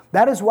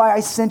 That is why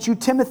I sent you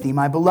Timothy,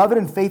 my beloved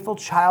and faithful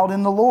child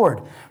in the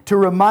Lord, to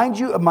remind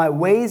you of my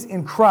ways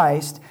in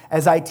Christ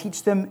as I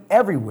teach them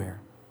everywhere,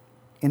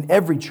 in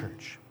every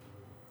church.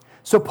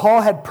 So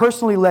Paul had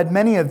personally led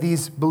many of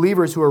these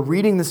believers who are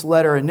reading this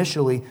letter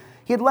initially.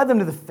 He had led them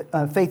to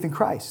the faith in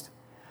Christ.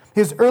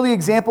 His early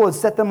example had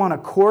set them on a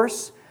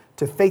course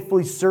to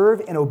faithfully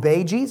serve and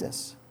obey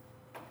Jesus.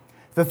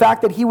 The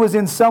fact that he was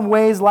in some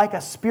ways like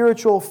a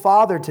spiritual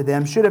father to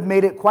them should have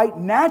made it quite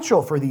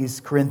natural for these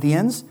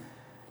Corinthians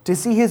to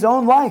see his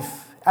own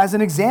life as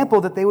an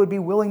example that they would be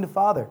willing to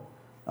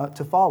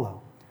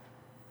follow.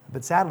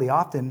 But sadly,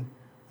 often,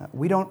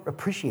 we don't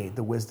appreciate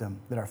the wisdom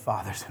that our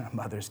fathers and our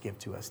mothers give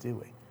to us, do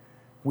we?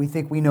 We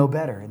think we know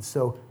better, and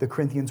so the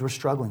Corinthians were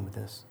struggling with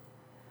this.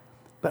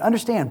 But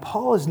understand,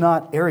 Paul is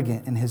not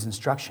arrogant in his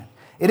instruction.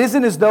 It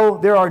isn't as though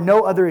there are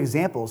no other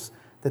examples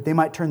that they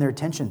might turn their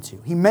attention to.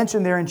 He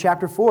mentioned there in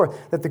chapter 4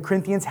 that the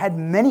Corinthians had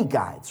many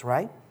guides,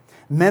 right?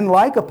 Men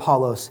like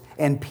Apollos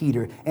and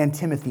Peter and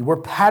Timothy were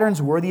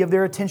patterns worthy of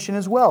their attention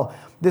as well.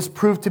 This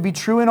proved to be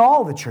true in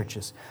all the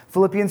churches.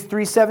 Philippians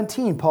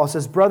 3:17, Paul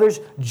says, Brothers,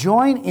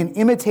 join in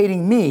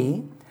imitating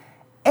me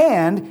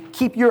and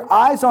keep your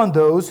eyes on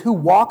those who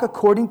walk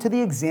according to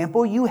the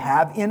example you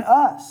have in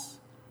us.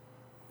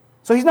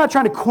 So he's not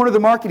trying to corner the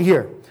market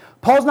here.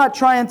 Paul's not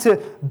trying to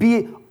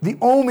be the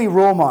only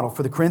role model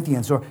for the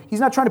Corinthians, or he's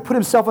not trying to put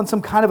himself on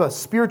some kind of a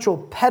spiritual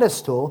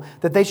pedestal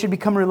that they should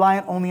become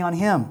reliant only on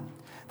him.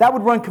 That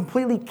would run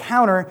completely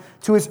counter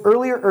to his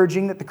earlier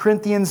urging that the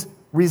Corinthians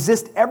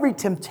resist every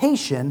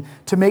temptation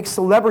to make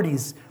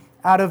celebrities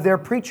out of their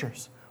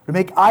preachers, or to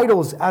make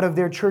idols out of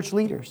their church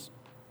leaders.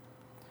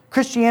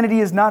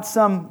 Christianity is not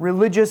some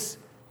religious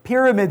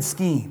pyramid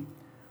scheme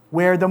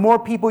where the more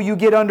people you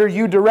get under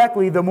you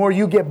directly, the more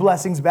you get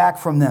blessings back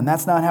from them.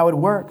 That's not how it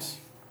works.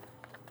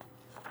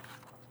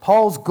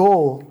 Paul's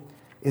goal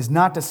is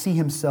not to see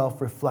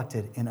himself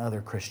reflected in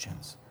other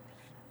Christians,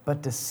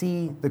 but to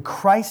see the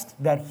Christ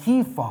that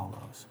he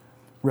follows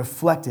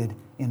reflected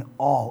in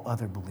all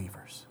other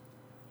believers.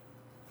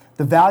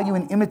 The value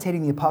in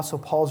imitating the Apostle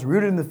Paul is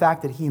rooted in the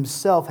fact that he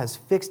himself has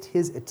fixed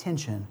his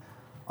attention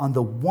on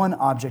the one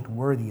object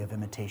worthy of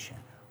imitation,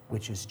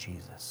 which is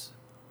Jesus.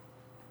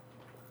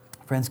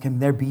 Friends, can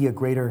there be a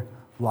greater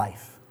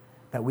life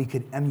that we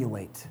could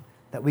emulate,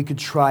 that we could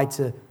try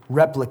to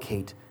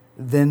replicate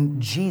than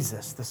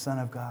Jesus, the Son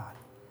of God?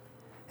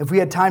 If we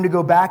had time to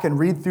go back and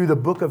read through the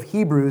book of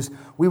Hebrews,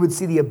 we would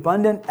see the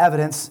abundant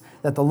evidence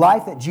that the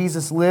life that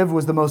Jesus lived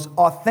was the most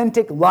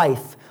authentic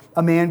life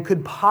a man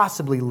could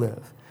possibly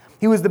live.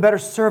 He was the better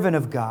servant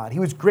of God. He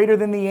was greater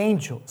than the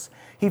angels.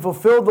 He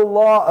fulfilled the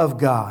law of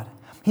God.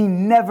 He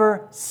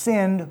never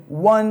sinned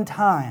one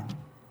time.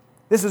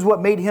 This is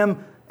what made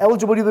him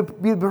eligible to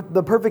be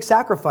the perfect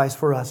sacrifice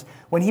for us.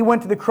 When he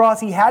went to the cross,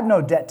 he had no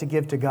debt to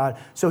give to God,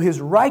 so his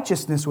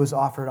righteousness was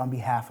offered on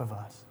behalf of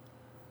us.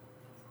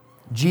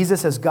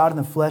 Jesus, as God in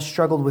the flesh,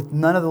 struggled with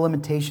none of the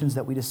limitations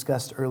that we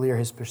discussed earlier.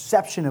 His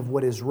perception of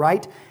what is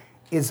right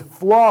is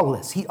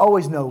flawless. He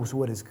always knows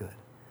what is good.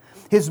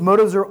 His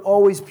motives are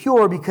always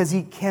pure because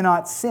he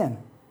cannot sin.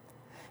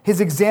 His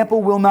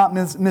example will not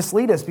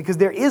mislead us because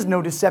there is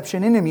no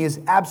deception in him. He is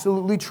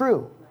absolutely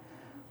true.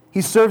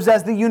 He serves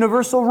as the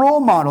universal role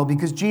model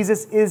because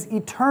Jesus is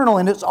eternal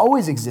and has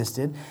always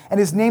existed. And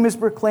his name is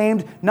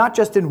proclaimed not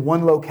just in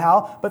one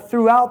locale, but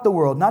throughout the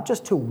world, not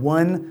just to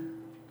one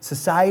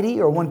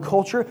society or one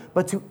culture,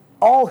 but to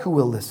all who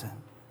will listen.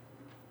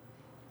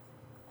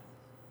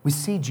 We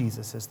see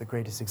Jesus as the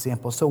greatest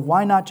example. So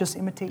why not just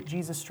imitate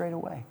Jesus straight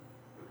away?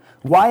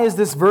 Why is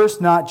this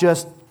verse not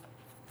just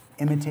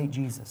imitate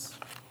Jesus?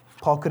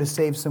 Paul could have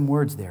saved some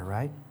words there,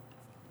 right?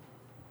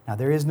 Now,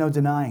 there is no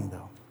denying,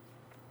 though.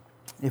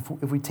 If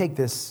we take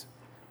this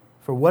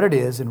for what it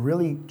is and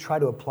really try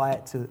to apply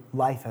it to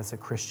life as a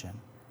Christian,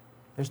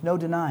 there's no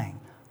denying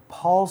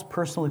Paul's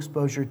personal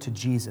exposure to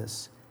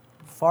Jesus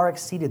far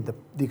exceeded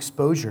the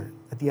exposure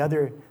that the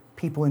other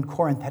people in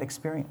Corinth had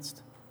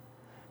experienced.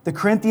 The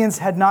Corinthians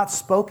had not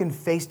spoken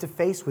face to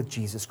face with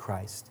Jesus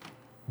Christ.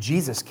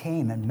 Jesus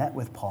came and met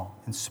with Paul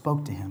and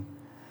spoke to him.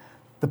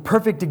 The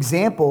perfect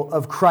example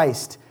of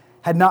Christ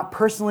had not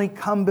personally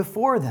come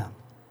before them.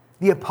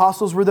 The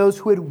apostles were those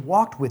who had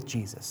walked with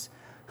Jesus,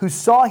 who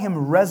saw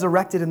him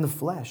resurrected in the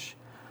flesh.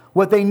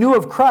 What they knew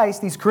of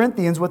Christ, these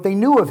Corinthians, what they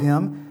knew of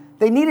him,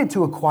 they needed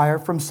to acquire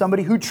from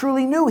somebody who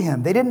truly knew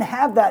him. They didn't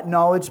have that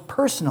knowledge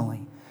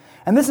personally.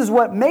 And this is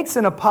what makes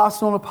an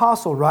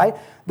apostle, right?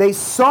 They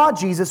saw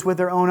Jesus with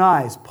their own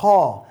eyes.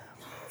 Paul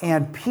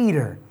and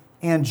Peter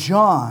and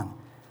John.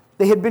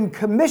 They had been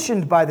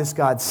commissioned by this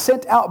God,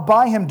 sent out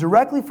by him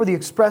directly for the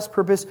express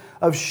purpose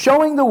of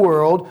showing the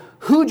world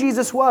who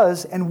Jesus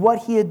was and what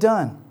he had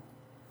done.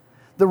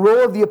 The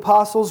role of the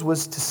apostles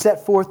was to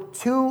set forth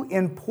two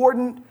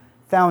important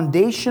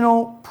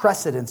foundational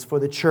precedents for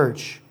the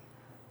church.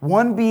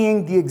 One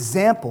being the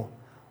example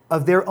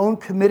of their own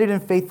committed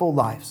and faithful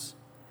lives.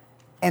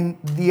 And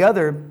the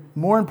other,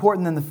 more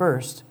important than the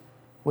first,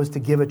 was to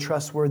give a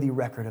trustworthy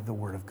record of the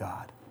Word of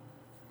God.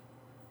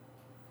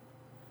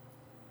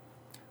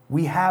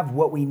 We have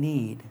what we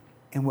need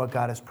in what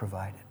God has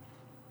provided.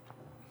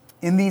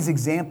 In these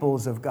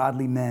examples of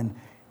godly men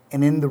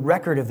and in the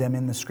record of them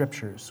in the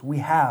Scriptures, we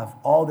have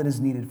all that is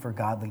needed for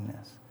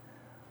godliness.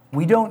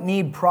 We don't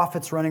need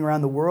prophets running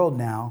around the world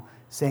now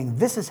saying,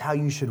 this is how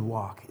you should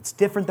walk. It's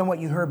different than what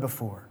you heard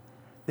before.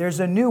 There's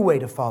a new way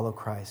to follow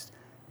Christ.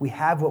 We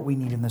have what we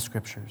need in the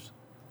Scriptures.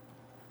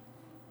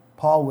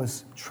 Paul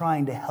was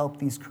trying to help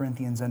these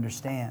Corinthians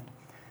understand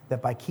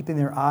that by keeping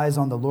their eyes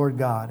on the Lord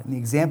God and the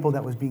example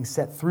that was being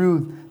set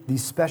through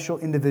these special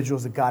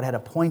individuals that God had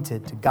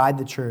appointed to guide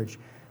the church,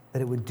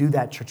 that it would do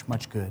that church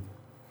much good.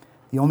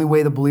 The only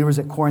way the believers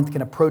at Corinth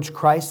can approach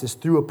Christ is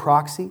through a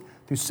proxy,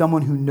 through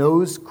someone who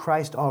knows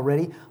Christ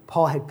already.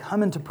 Paul had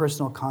come into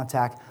personal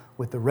contact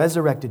with the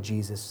resurrected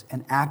Jesus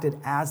and acted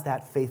as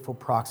that faithful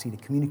proxy to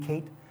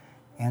communicate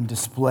and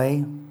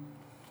display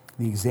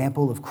the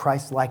example of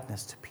Christ's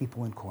likeness to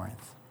people in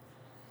Corinth.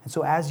 And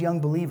so as young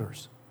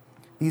believers,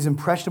 these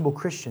impressionable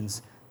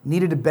Christians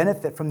needed to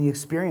benefit from the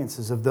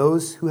experiences of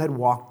those who had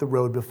walked the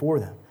road before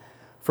them,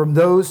 from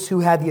those who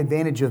had the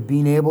advantage of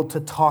being able to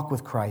talk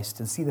with Christ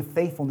and see the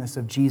faithfulness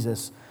of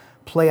Jesus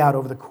play out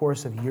over the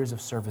course of years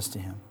of service to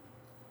him.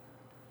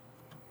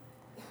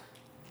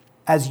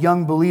 As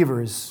young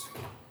believers,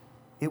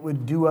 it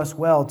would do us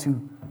well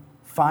to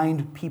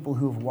find people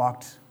who have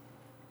walked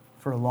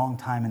for a long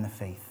time in the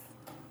faith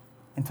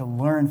and to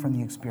learn from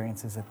the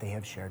experiences that they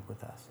have shared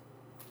with us.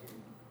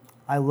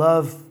 I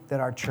love that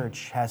our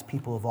church has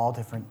people of all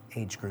different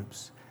age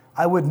groups.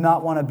 I would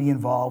not want to be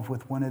involved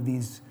with one of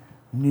these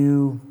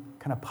new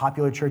kind of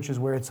popular churches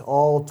where it's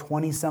all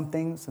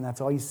 20-somethings and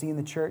that's all you see in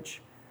the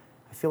church.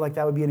 I feel like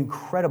that would be an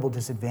incredible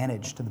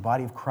disadvantage to the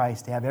body of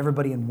Christ to have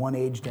everybody in one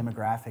age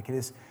demographic. It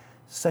is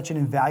such an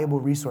invaluable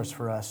resource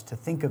for us to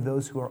think of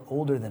those who are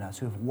older than us,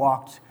 who have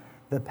walked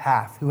the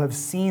path, who have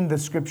seen the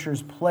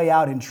scriptures play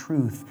out in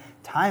truth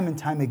time and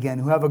time again,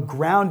 who have a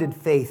grounded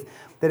faith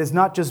that is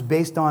not just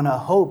based on a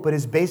hope, but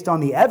is based on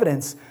the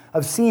evidence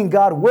of seeing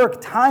God work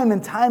time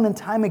and time and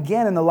time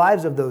again in the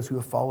lives of those who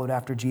have followed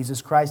after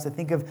Jesus Christ. I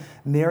think of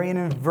Marion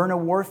and Verna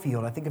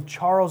Warfield. I think of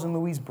Charles and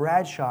Louise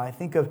Bradshaw. I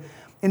think of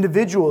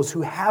individuals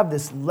who have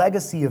this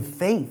legacy of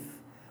faith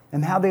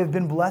and how they have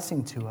been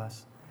blessing to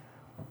us.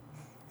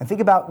 And think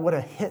about what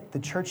a hit the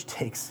church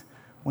takes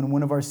when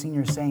one of our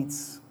senior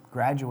saints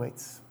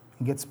graduates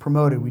and gets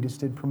promoted. We just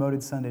did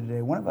Promoted Sunday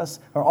today. One of us,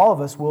 or all of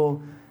us,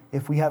 will,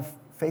 if we have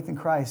faith in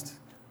Christ,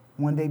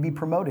 one day be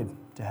promoted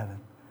to heaven.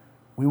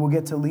 We will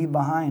get to leave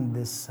behind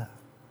this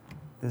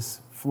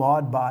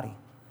flawed body.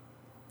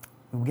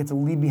 We will get to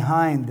leave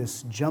behind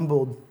this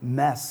jumbled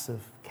mess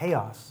of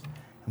chaos.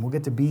 And we'll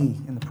get to be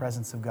in the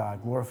presence of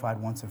God, glorified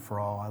once and for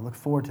all. I look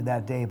forward to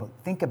that day, but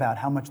think about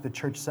how much the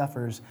church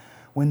suffers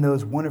when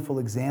those wonderful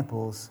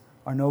examples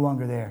are no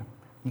longer there.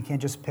 You can't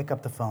just pick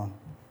up the phone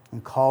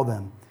and call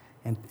them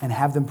and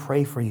have them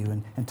pray for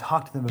you and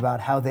talk to them about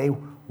how they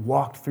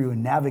walked through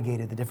and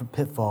navigated the different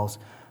pitfalls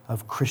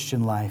of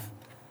Christian life.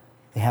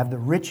 They have the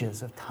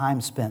riches of time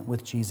spent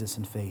with Jesus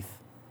and faith.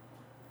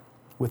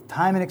 With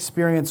time and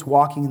experience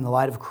walking in the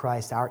light of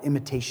Christ, our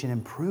imitation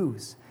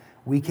improves.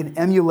 We can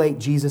emulate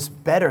Jesus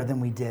better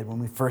than we did when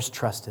we first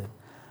trusted.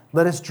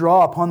 Let us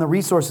draw upon the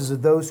resources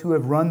of those who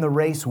have run the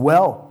race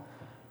well,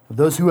 of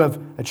those who have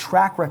a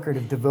track record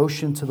of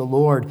devotion to the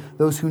Lord,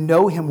 those who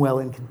know Him well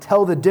and can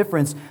tell the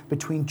difference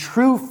between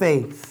true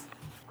faith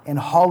and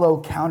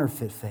hollow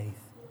counterfeit faith.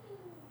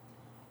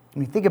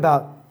 When you think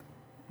about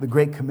the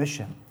Great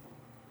Commission,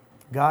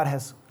 God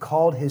has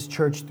called His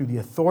church through the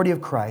authority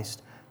of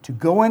Christ to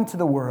go into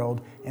the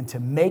world and to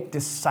make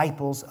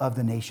disciples of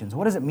the nations.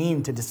 What does it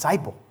mean to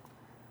disciple?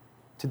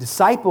 To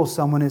disciple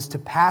someone is to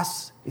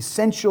pass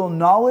essential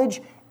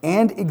knowledge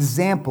and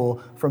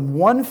example from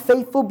one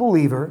faithful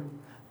believer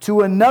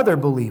to another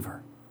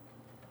believer,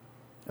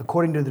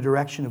 according to the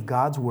direction of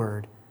God's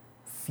Word,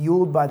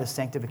 fueled by the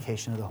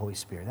sanctification of the Holy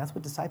Spirit. That's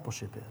what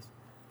discipleship is.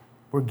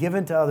 We're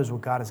given to others what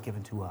God has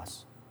given to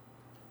us.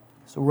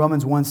 So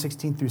Romans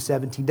 1:16 through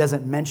 17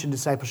 doesn't mention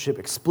discipleship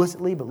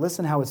explicitly, but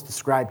listen how it's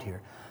described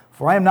here.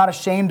 For I am not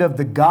ashamed of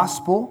the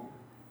gospel.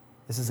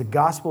 This is a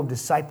gospel of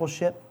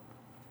discipleship.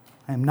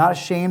 I am not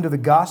ashamed of the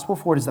gospel,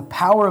 for it is the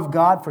power of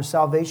God for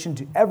salvation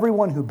to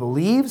everyone who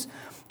believes,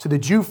 to the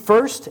Jew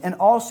first and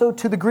also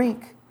to the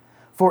Greek.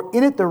 For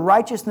in it the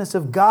righteousness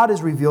of God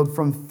is revealed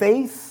from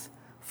faith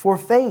for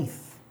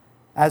faith.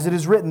 As it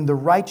is written, the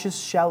righteous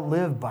shall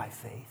live by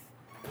faith.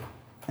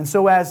 And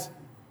so as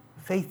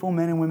faithful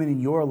men and women in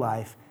your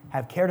life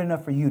have cared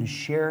enough for you to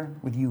share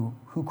with you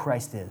who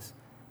Christ is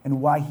and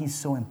why He's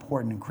so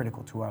important and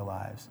critical to our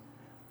lives,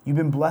 you've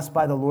been blessed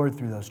by the Lord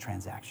through those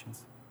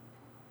transactions.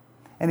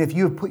 And if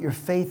you have put your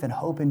faith and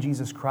hope in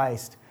Jesus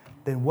Christ,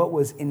 then what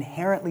was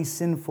inherently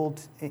sinful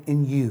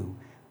in you,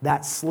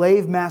 that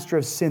slave master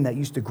of sin that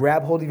used to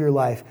grab hold of your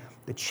life,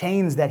 the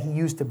chains that he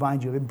used to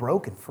bind you have been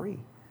broken free.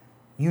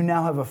 You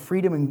now have a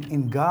freedom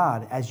in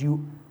God as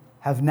you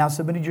have now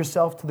submitted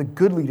yourself to the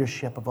good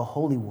leadership of a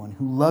Holy One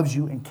who loves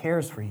you and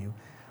cares for you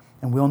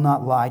and will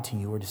not lie to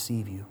you or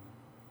deceive you.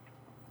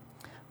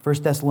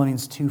 1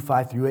 Thessalonians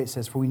 2:5-8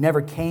 says, For we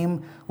never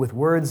came with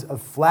words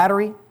of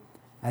flattery,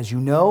 as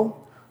you know,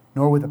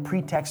 nor with a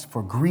pretext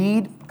for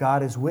greed.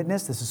 God is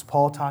witness. This is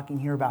Paul talking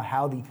here about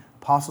how the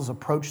apostles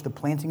approached the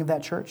planting of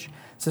that church.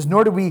 It says,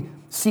 Nor did we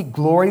seek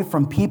glory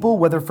from people,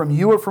 whether from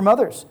you or from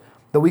others,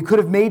 though we could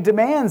have made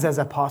demands as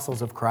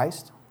apostles of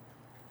Christ.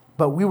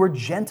 But we were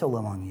gentle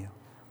among you,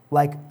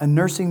 like a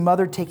nursing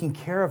mother taking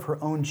care of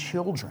her own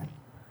children.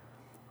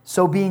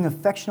 So being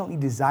affectionately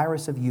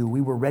desirous of you,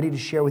 we were ready to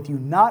share with you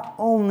not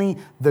only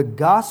the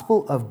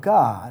gospel of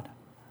God,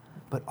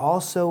 but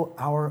also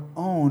our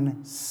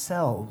own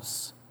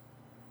selves,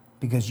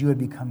 because you had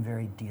become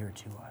very dear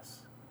to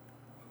us.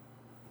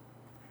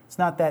 It's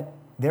not that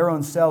their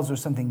own selves are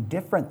something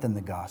different than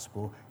the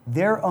gospel.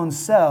 Their own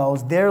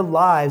selves, their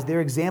lives,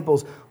 their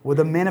examples were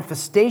the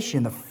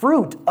manifestation, the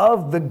fruit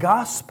of the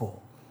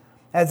gospel.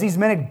 As these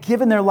men had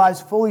given their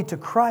lives fully to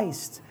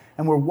Christ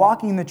and were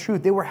walking in the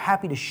truth, they were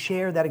happy to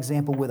share that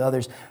example with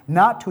others,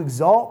 not to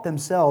exalt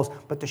themselves,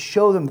 but to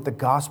show them that the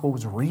gospel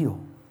was real.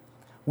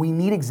 We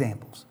need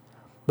examples,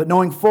 but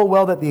knowing full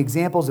well that the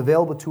examples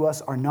available to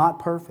us are not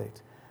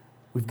perfect,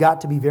 we've got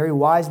to be very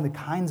wise in the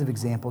kinds of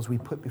examples we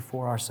put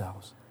before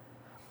ourselves.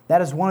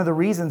 That is one of the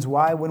reasons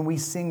why when we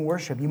sing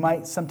worship, you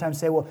might sometimes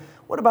say, well,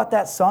 what about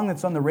that song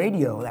that's on the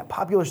radio, that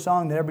popular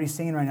song that everybody's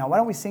singing right now? Why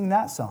don't we sing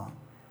that song?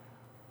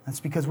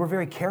 That's because we're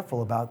very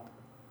careful about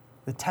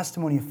the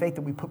testimony of faith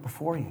that we put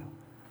before you.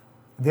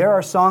 There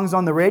are songs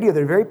on the radio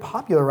that are very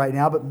popular right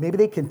now, but maybe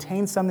they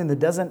contain something that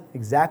doesn't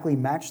exactly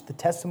match the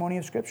testimony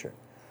of Scripture.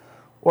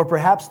 Or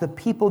perhaps the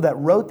people that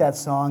wrote that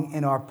song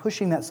and are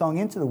pushing that song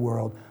into the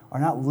world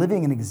are not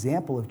living an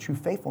example of true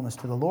faithfulness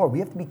to the Lord. We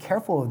have to be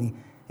careful of the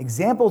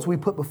examples we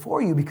put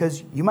before you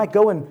because you might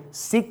go and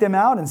seek them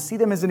out and see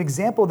them as an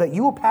example that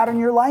you will pattern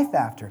your life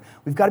after.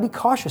 We've got to be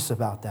cautious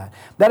about that.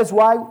 That is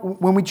why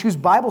when we choose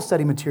Bible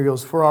study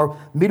materials for our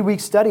midweek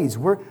studies,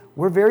 we're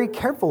very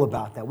careful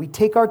about that. We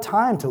take our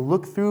time to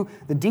look through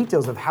the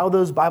details of how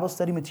those Bible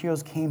study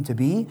materials came to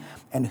be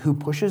and who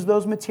pushes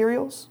those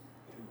materials.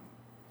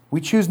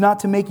 We choose not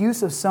to make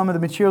use of some of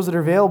the materials that are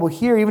available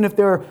here, even if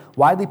they're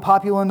widely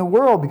popular in the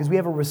world, because we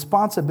have a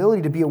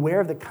responsibility to be aware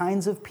of the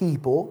kinds of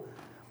people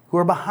who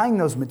are behind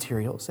those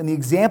materials and the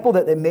example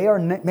that they may or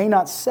may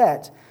not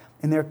set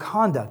in their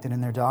conduct and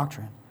in their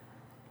doctrine.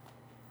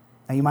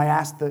 Now you might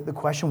ask the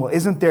question, well,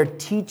 isn't their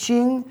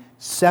teaching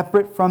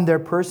separate from their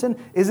person?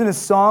 Isn't a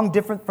song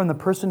different from the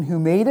person who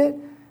made it?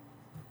 And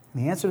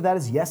the answer to that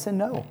is yes and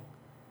no.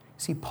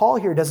 See, Paul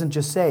here doesn't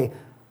just say,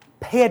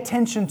 pay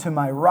attention to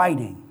my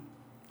writing,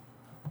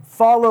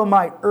 follow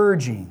my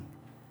urging.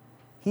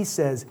 He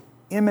says,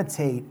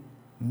 imitate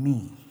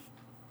me.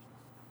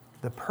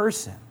 The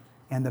person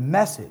and the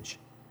message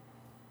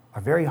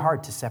are very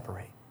hard to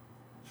separate.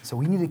 So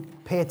we need to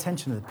pay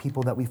attention to the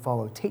people that we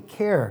follow. Take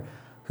care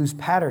whose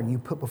pattern you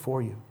put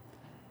before you.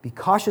 Be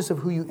cautious of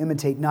who you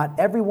imitate. Not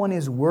everyone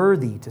is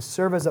worthy to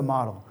serve as a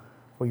model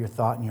for your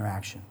thought and your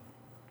action.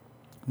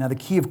 Now the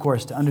key, of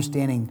course, to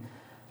understanding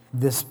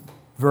this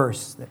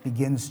verse that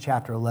begins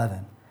chapter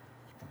 11,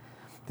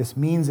 this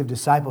means of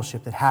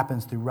discipleship that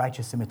happens through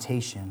righteous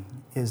imitation,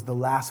 is the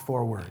last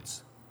four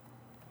words.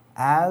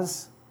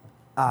 As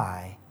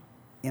I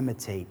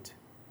imitate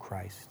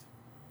Christ.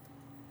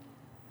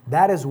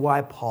 That is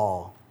why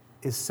Paul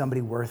is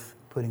somebody worth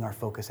putting our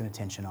focus and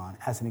attention on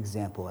as an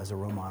example, as a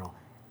role model.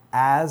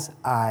 As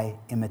I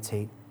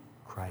imitate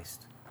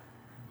Christ.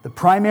 The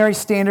primary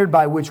standard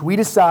by which we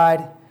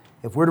decide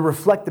if we're to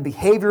reflect the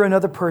behavior of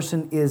another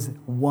person is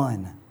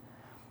one.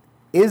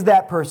 Is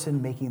that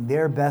person making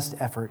their best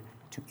effort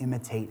to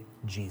imitate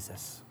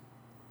Jesus?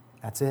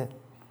 That's it.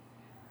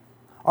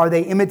 Are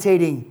they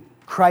imitating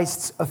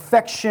Christ's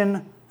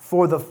affection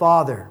for the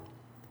Father?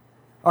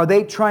 Are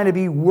they trying to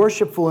be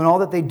worshipful in all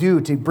that they do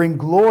to bring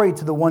glory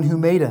to the one who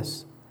made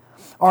us?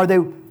 Are they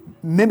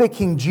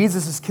mimicking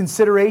Jesus'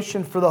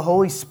 consideration for the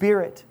Holy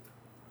Spirit?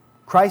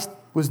 Christ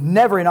was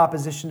never in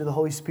opposition to the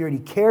Holy Spirit. He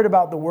cared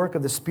about the work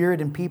of the Spirit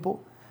in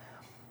people.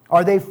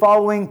 Are they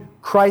following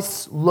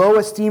Christ's low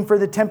esteem for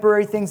the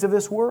temporary things of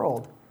this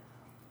world?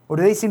 Or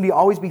do they seem to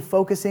always be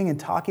focusing and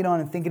talking on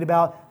and thinking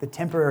about the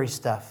temporary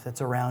stuff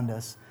that's around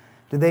us?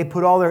 Do they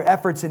put all their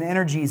efforts and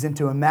energies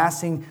into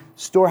amassing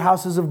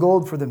storehouses of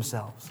gold for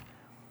themselves?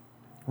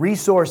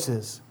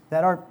 Resources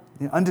that are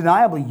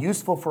undeniably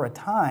useful for a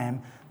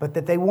time, but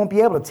that they won't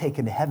be able to take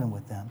into heaven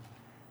with them.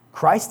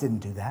 Christ didn't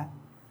do that.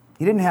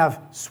 He didn't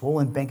have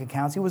swollen bank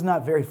accounts. He was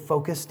not very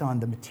focused on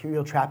the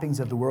material trappings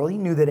of the world. He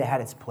knew that it had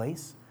its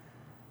place.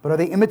 But are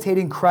they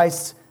imitating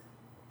Christ's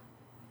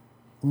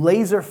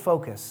laser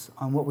focus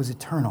on what was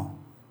eternal?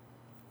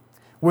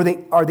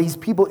 Are these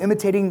people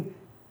imitating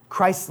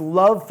Christ's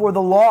love for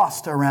the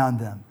lost around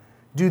them?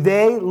 Do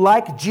they,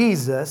 like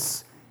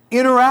Jesus,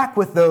 interact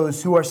with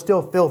those who are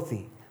still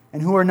filthy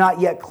and who are not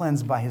yet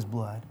cleansed by His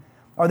blood?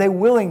 Are they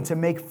willing to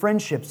make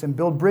friendships and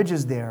build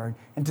bridges there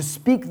and to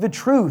speak the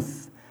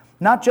truth?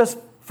 Not just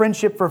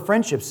friendship for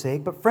friendship's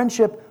sake, but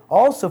friendship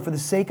also for the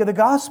sake of the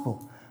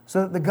gospel,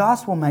 so that the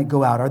gospel might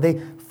go out. Are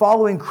they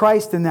following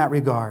Christ in that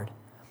regard?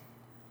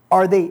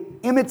 Are they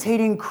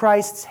imitating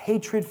Christ's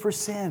hatred for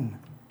sin?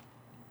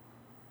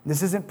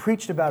 This isn't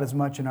preached about as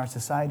much in our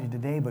society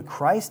today, but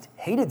Christ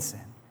hated sin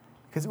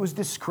because it was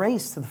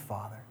disgrace to the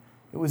Father.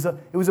 It was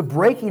a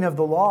breaking of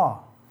the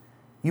law.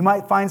 You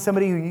might find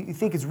somebody who you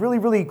think is really,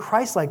 really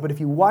Christ-like, but if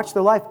you watch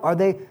their life, are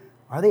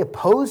they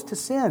opposed to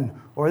sin?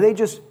 Or are they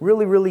just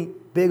really, really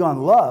big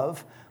on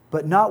love,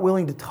 but not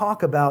willing to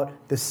talk about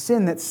the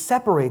sin that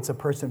separates a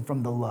person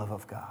from the love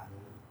of God?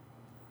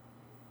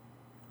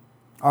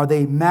 Are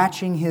they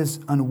matching His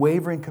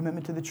unwavering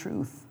commitment to the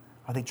truth?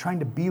 Are they trying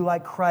to be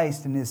like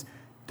Christ in His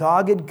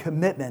dogged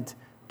commitment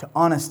to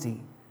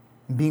honesty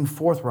and being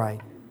forthright?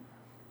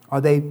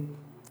 Are they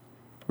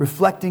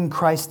reflecting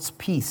Christ's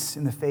peace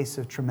in the face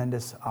of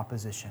tremendous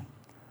opposition?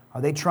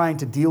 Are they trying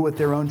to deal with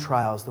their own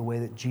trials the way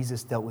that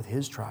Jesus dealt with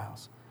His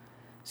trials?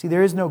 See,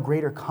 there is no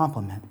greater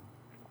compliment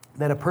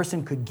that a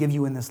person could give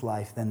you in this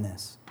life than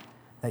this,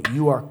 that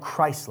you are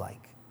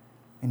Christ-like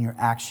in your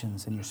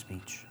actions and your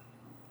speech.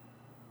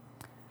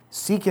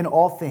 Seek in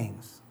all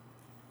things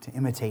to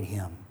imitate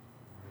Him.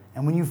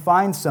 And when you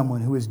find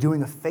someone who is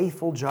doing a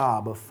faithful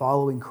job of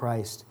following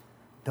Christ,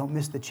 don't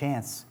miss the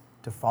chance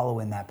to follow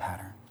in that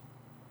pattern.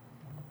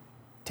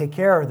 Take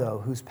care, though,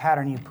 whose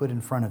pattern you put in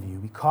front of you.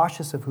 Be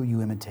cautious of who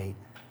you imitate,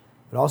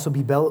 but also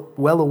be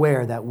well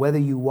aware that whether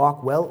you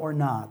walk well or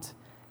not,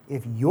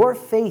 if your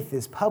faith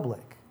is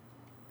public,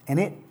 and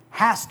it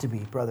has to be,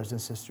 brothers and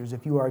sisters,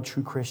 if you are a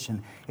true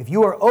Christian, if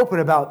you are open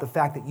about the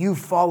fact that you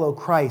follow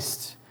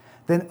Christ,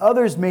 then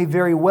others may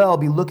very well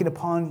be looking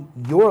upon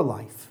your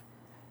life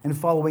and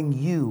following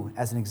you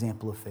as an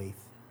example of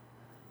faith.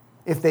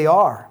 If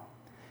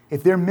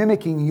they're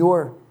mimicking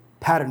your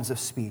patterns of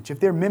speech, if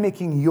they're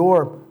mimicking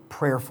your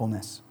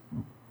prayerfulness,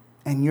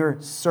 and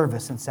your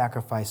service and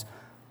sacrifice,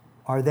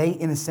 are they,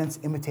 in a sense,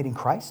 imitating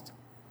Christ?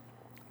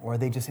 Or are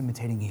they just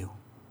imitating you?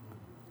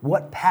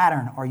 What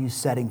pattern are you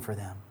setting for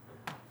them?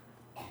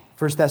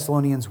 1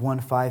 Thessalonians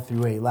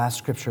 1:5-8, last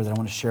scripture that I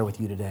want to share with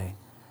you today.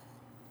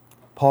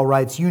 Paul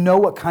writes, "You know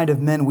what kind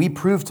of men we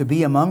proved to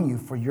be among you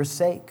for your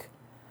sake.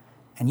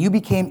 And you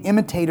became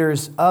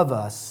imitators of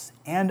us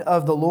and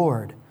of the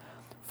Lord.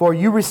 For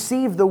you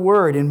received the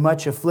word in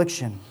much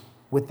affliction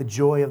with the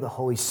joy of the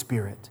Holy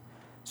Spirit,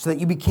 so that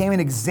you became an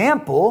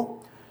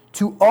example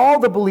to all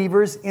the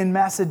believers in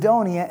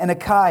Macedonia and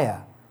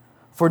Achaia.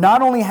 For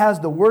not only has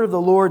the word of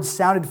the Lord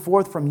sounded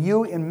forth from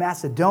you in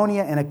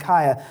Macedonia and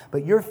Achaia,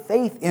 but your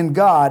faith in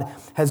God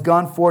has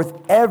gone forth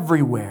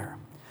everywhere,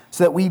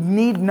 so that we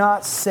need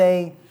not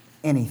say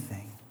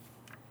anything."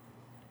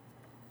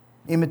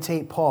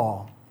 Imitate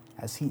Paul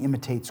as he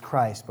imitates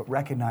Christ, but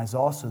recognize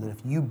also that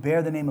if you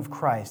bear the name of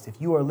Christ,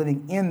 if you are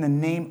living in the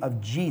name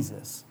of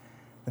Jesus,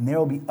 then there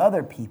will be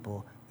other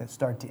people that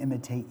start to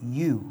imitate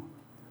you.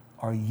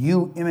 Are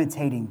you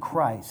imitating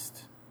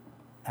Christ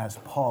as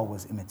Paul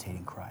was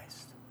imitating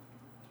Christ?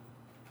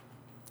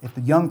 If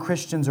the young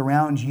Christians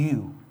around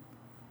you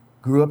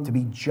grew up to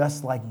be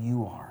just like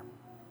you are,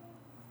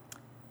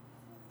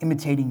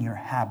 imitating your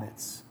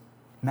habits,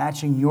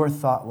 matching your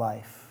thought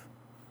life,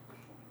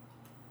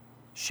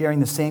 sharing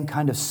the same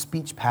kind of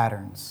speech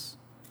patterns,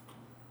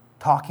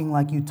 talking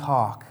like you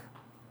talk,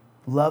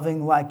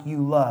 loving like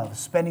you love,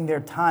 spending their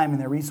time and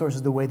their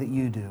resources the way that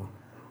you do,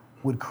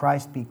 would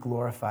Christ be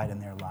glorified in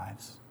their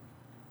lives?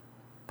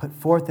 Put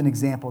forth an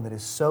example that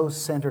is so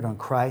centered on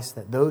Christ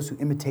that those who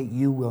imitate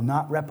you will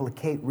not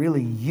replicate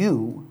really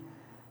you,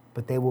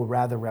 but they will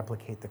rather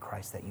replicate the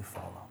Christ that you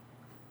follow.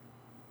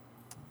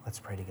 Let's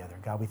pray together.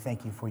 God, we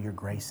thank you for your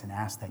grace and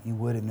ask that you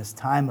would, in this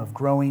time of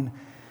growing,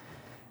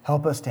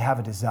 help us to have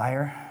a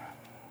desire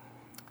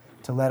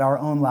to let our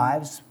own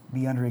lives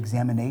be under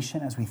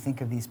examination as we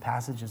think of these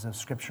passages of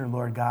Scripture,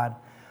 Lord God.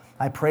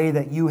 I pray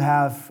that you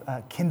have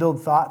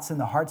kindled thoughts in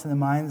the hearts and the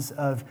minds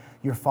of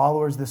your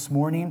followers this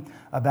morning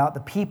about the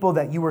people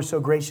that you were so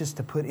gracious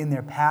to put in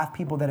their path,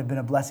 people that have been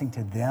a blessing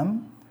to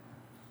them.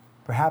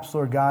 Perhaps,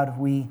 Lord God,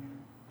 we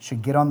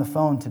should get on the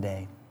phone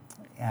today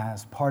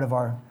as part of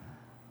our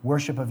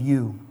worship of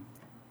you,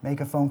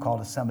 make a phone call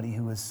to somebody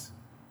who is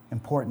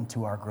important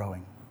to our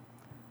growing,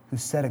 who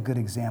set a good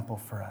example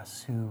for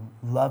us, who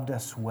loved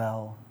us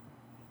well,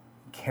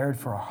 cared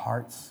for our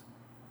hearts,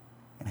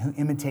 and who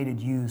imitated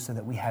you so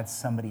that we had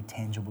somebody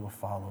tangible to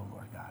follow,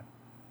 Lord God.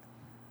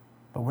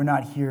 But we're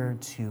not here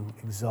to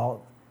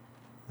exalt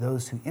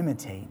those who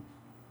imitate.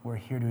 We're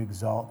here to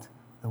exalt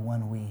the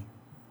one we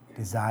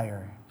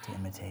desire to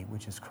imitate,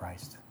 which is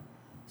Christ.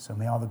 So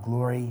may all the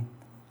glory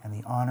and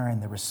the honor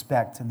and the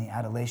respect and the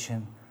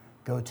adulation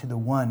go to the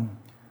one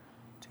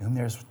to whom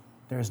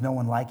there is no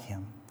one like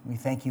him. We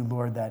thank you,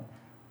 Lord, that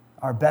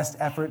our best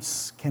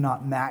efforts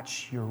cannot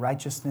match your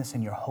righteousness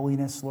and your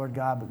holiness, Lord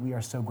God, but we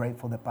are so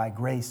grateful that by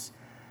grace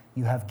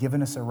you have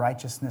given us a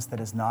righteousness that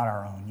is not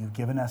our own. You've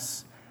given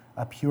us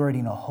a purity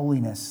and a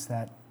holiness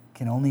that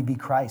can only be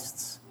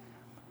Christ's.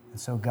 And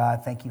so,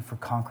 God, thank you for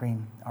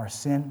conquering our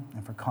sin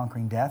and for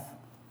conquering death.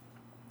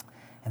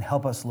 And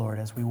help us, Lord,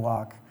 as we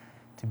walk,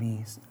 to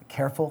be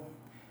careful,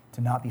 to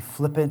not be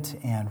flippant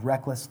and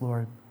reckless,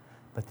 Lord,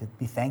 but to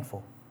be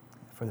thankful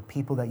for the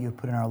people that you have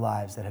put in our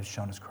lives that have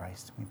shown us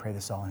Christ. We pray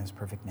this all in his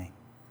perfect name.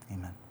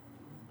 Amen.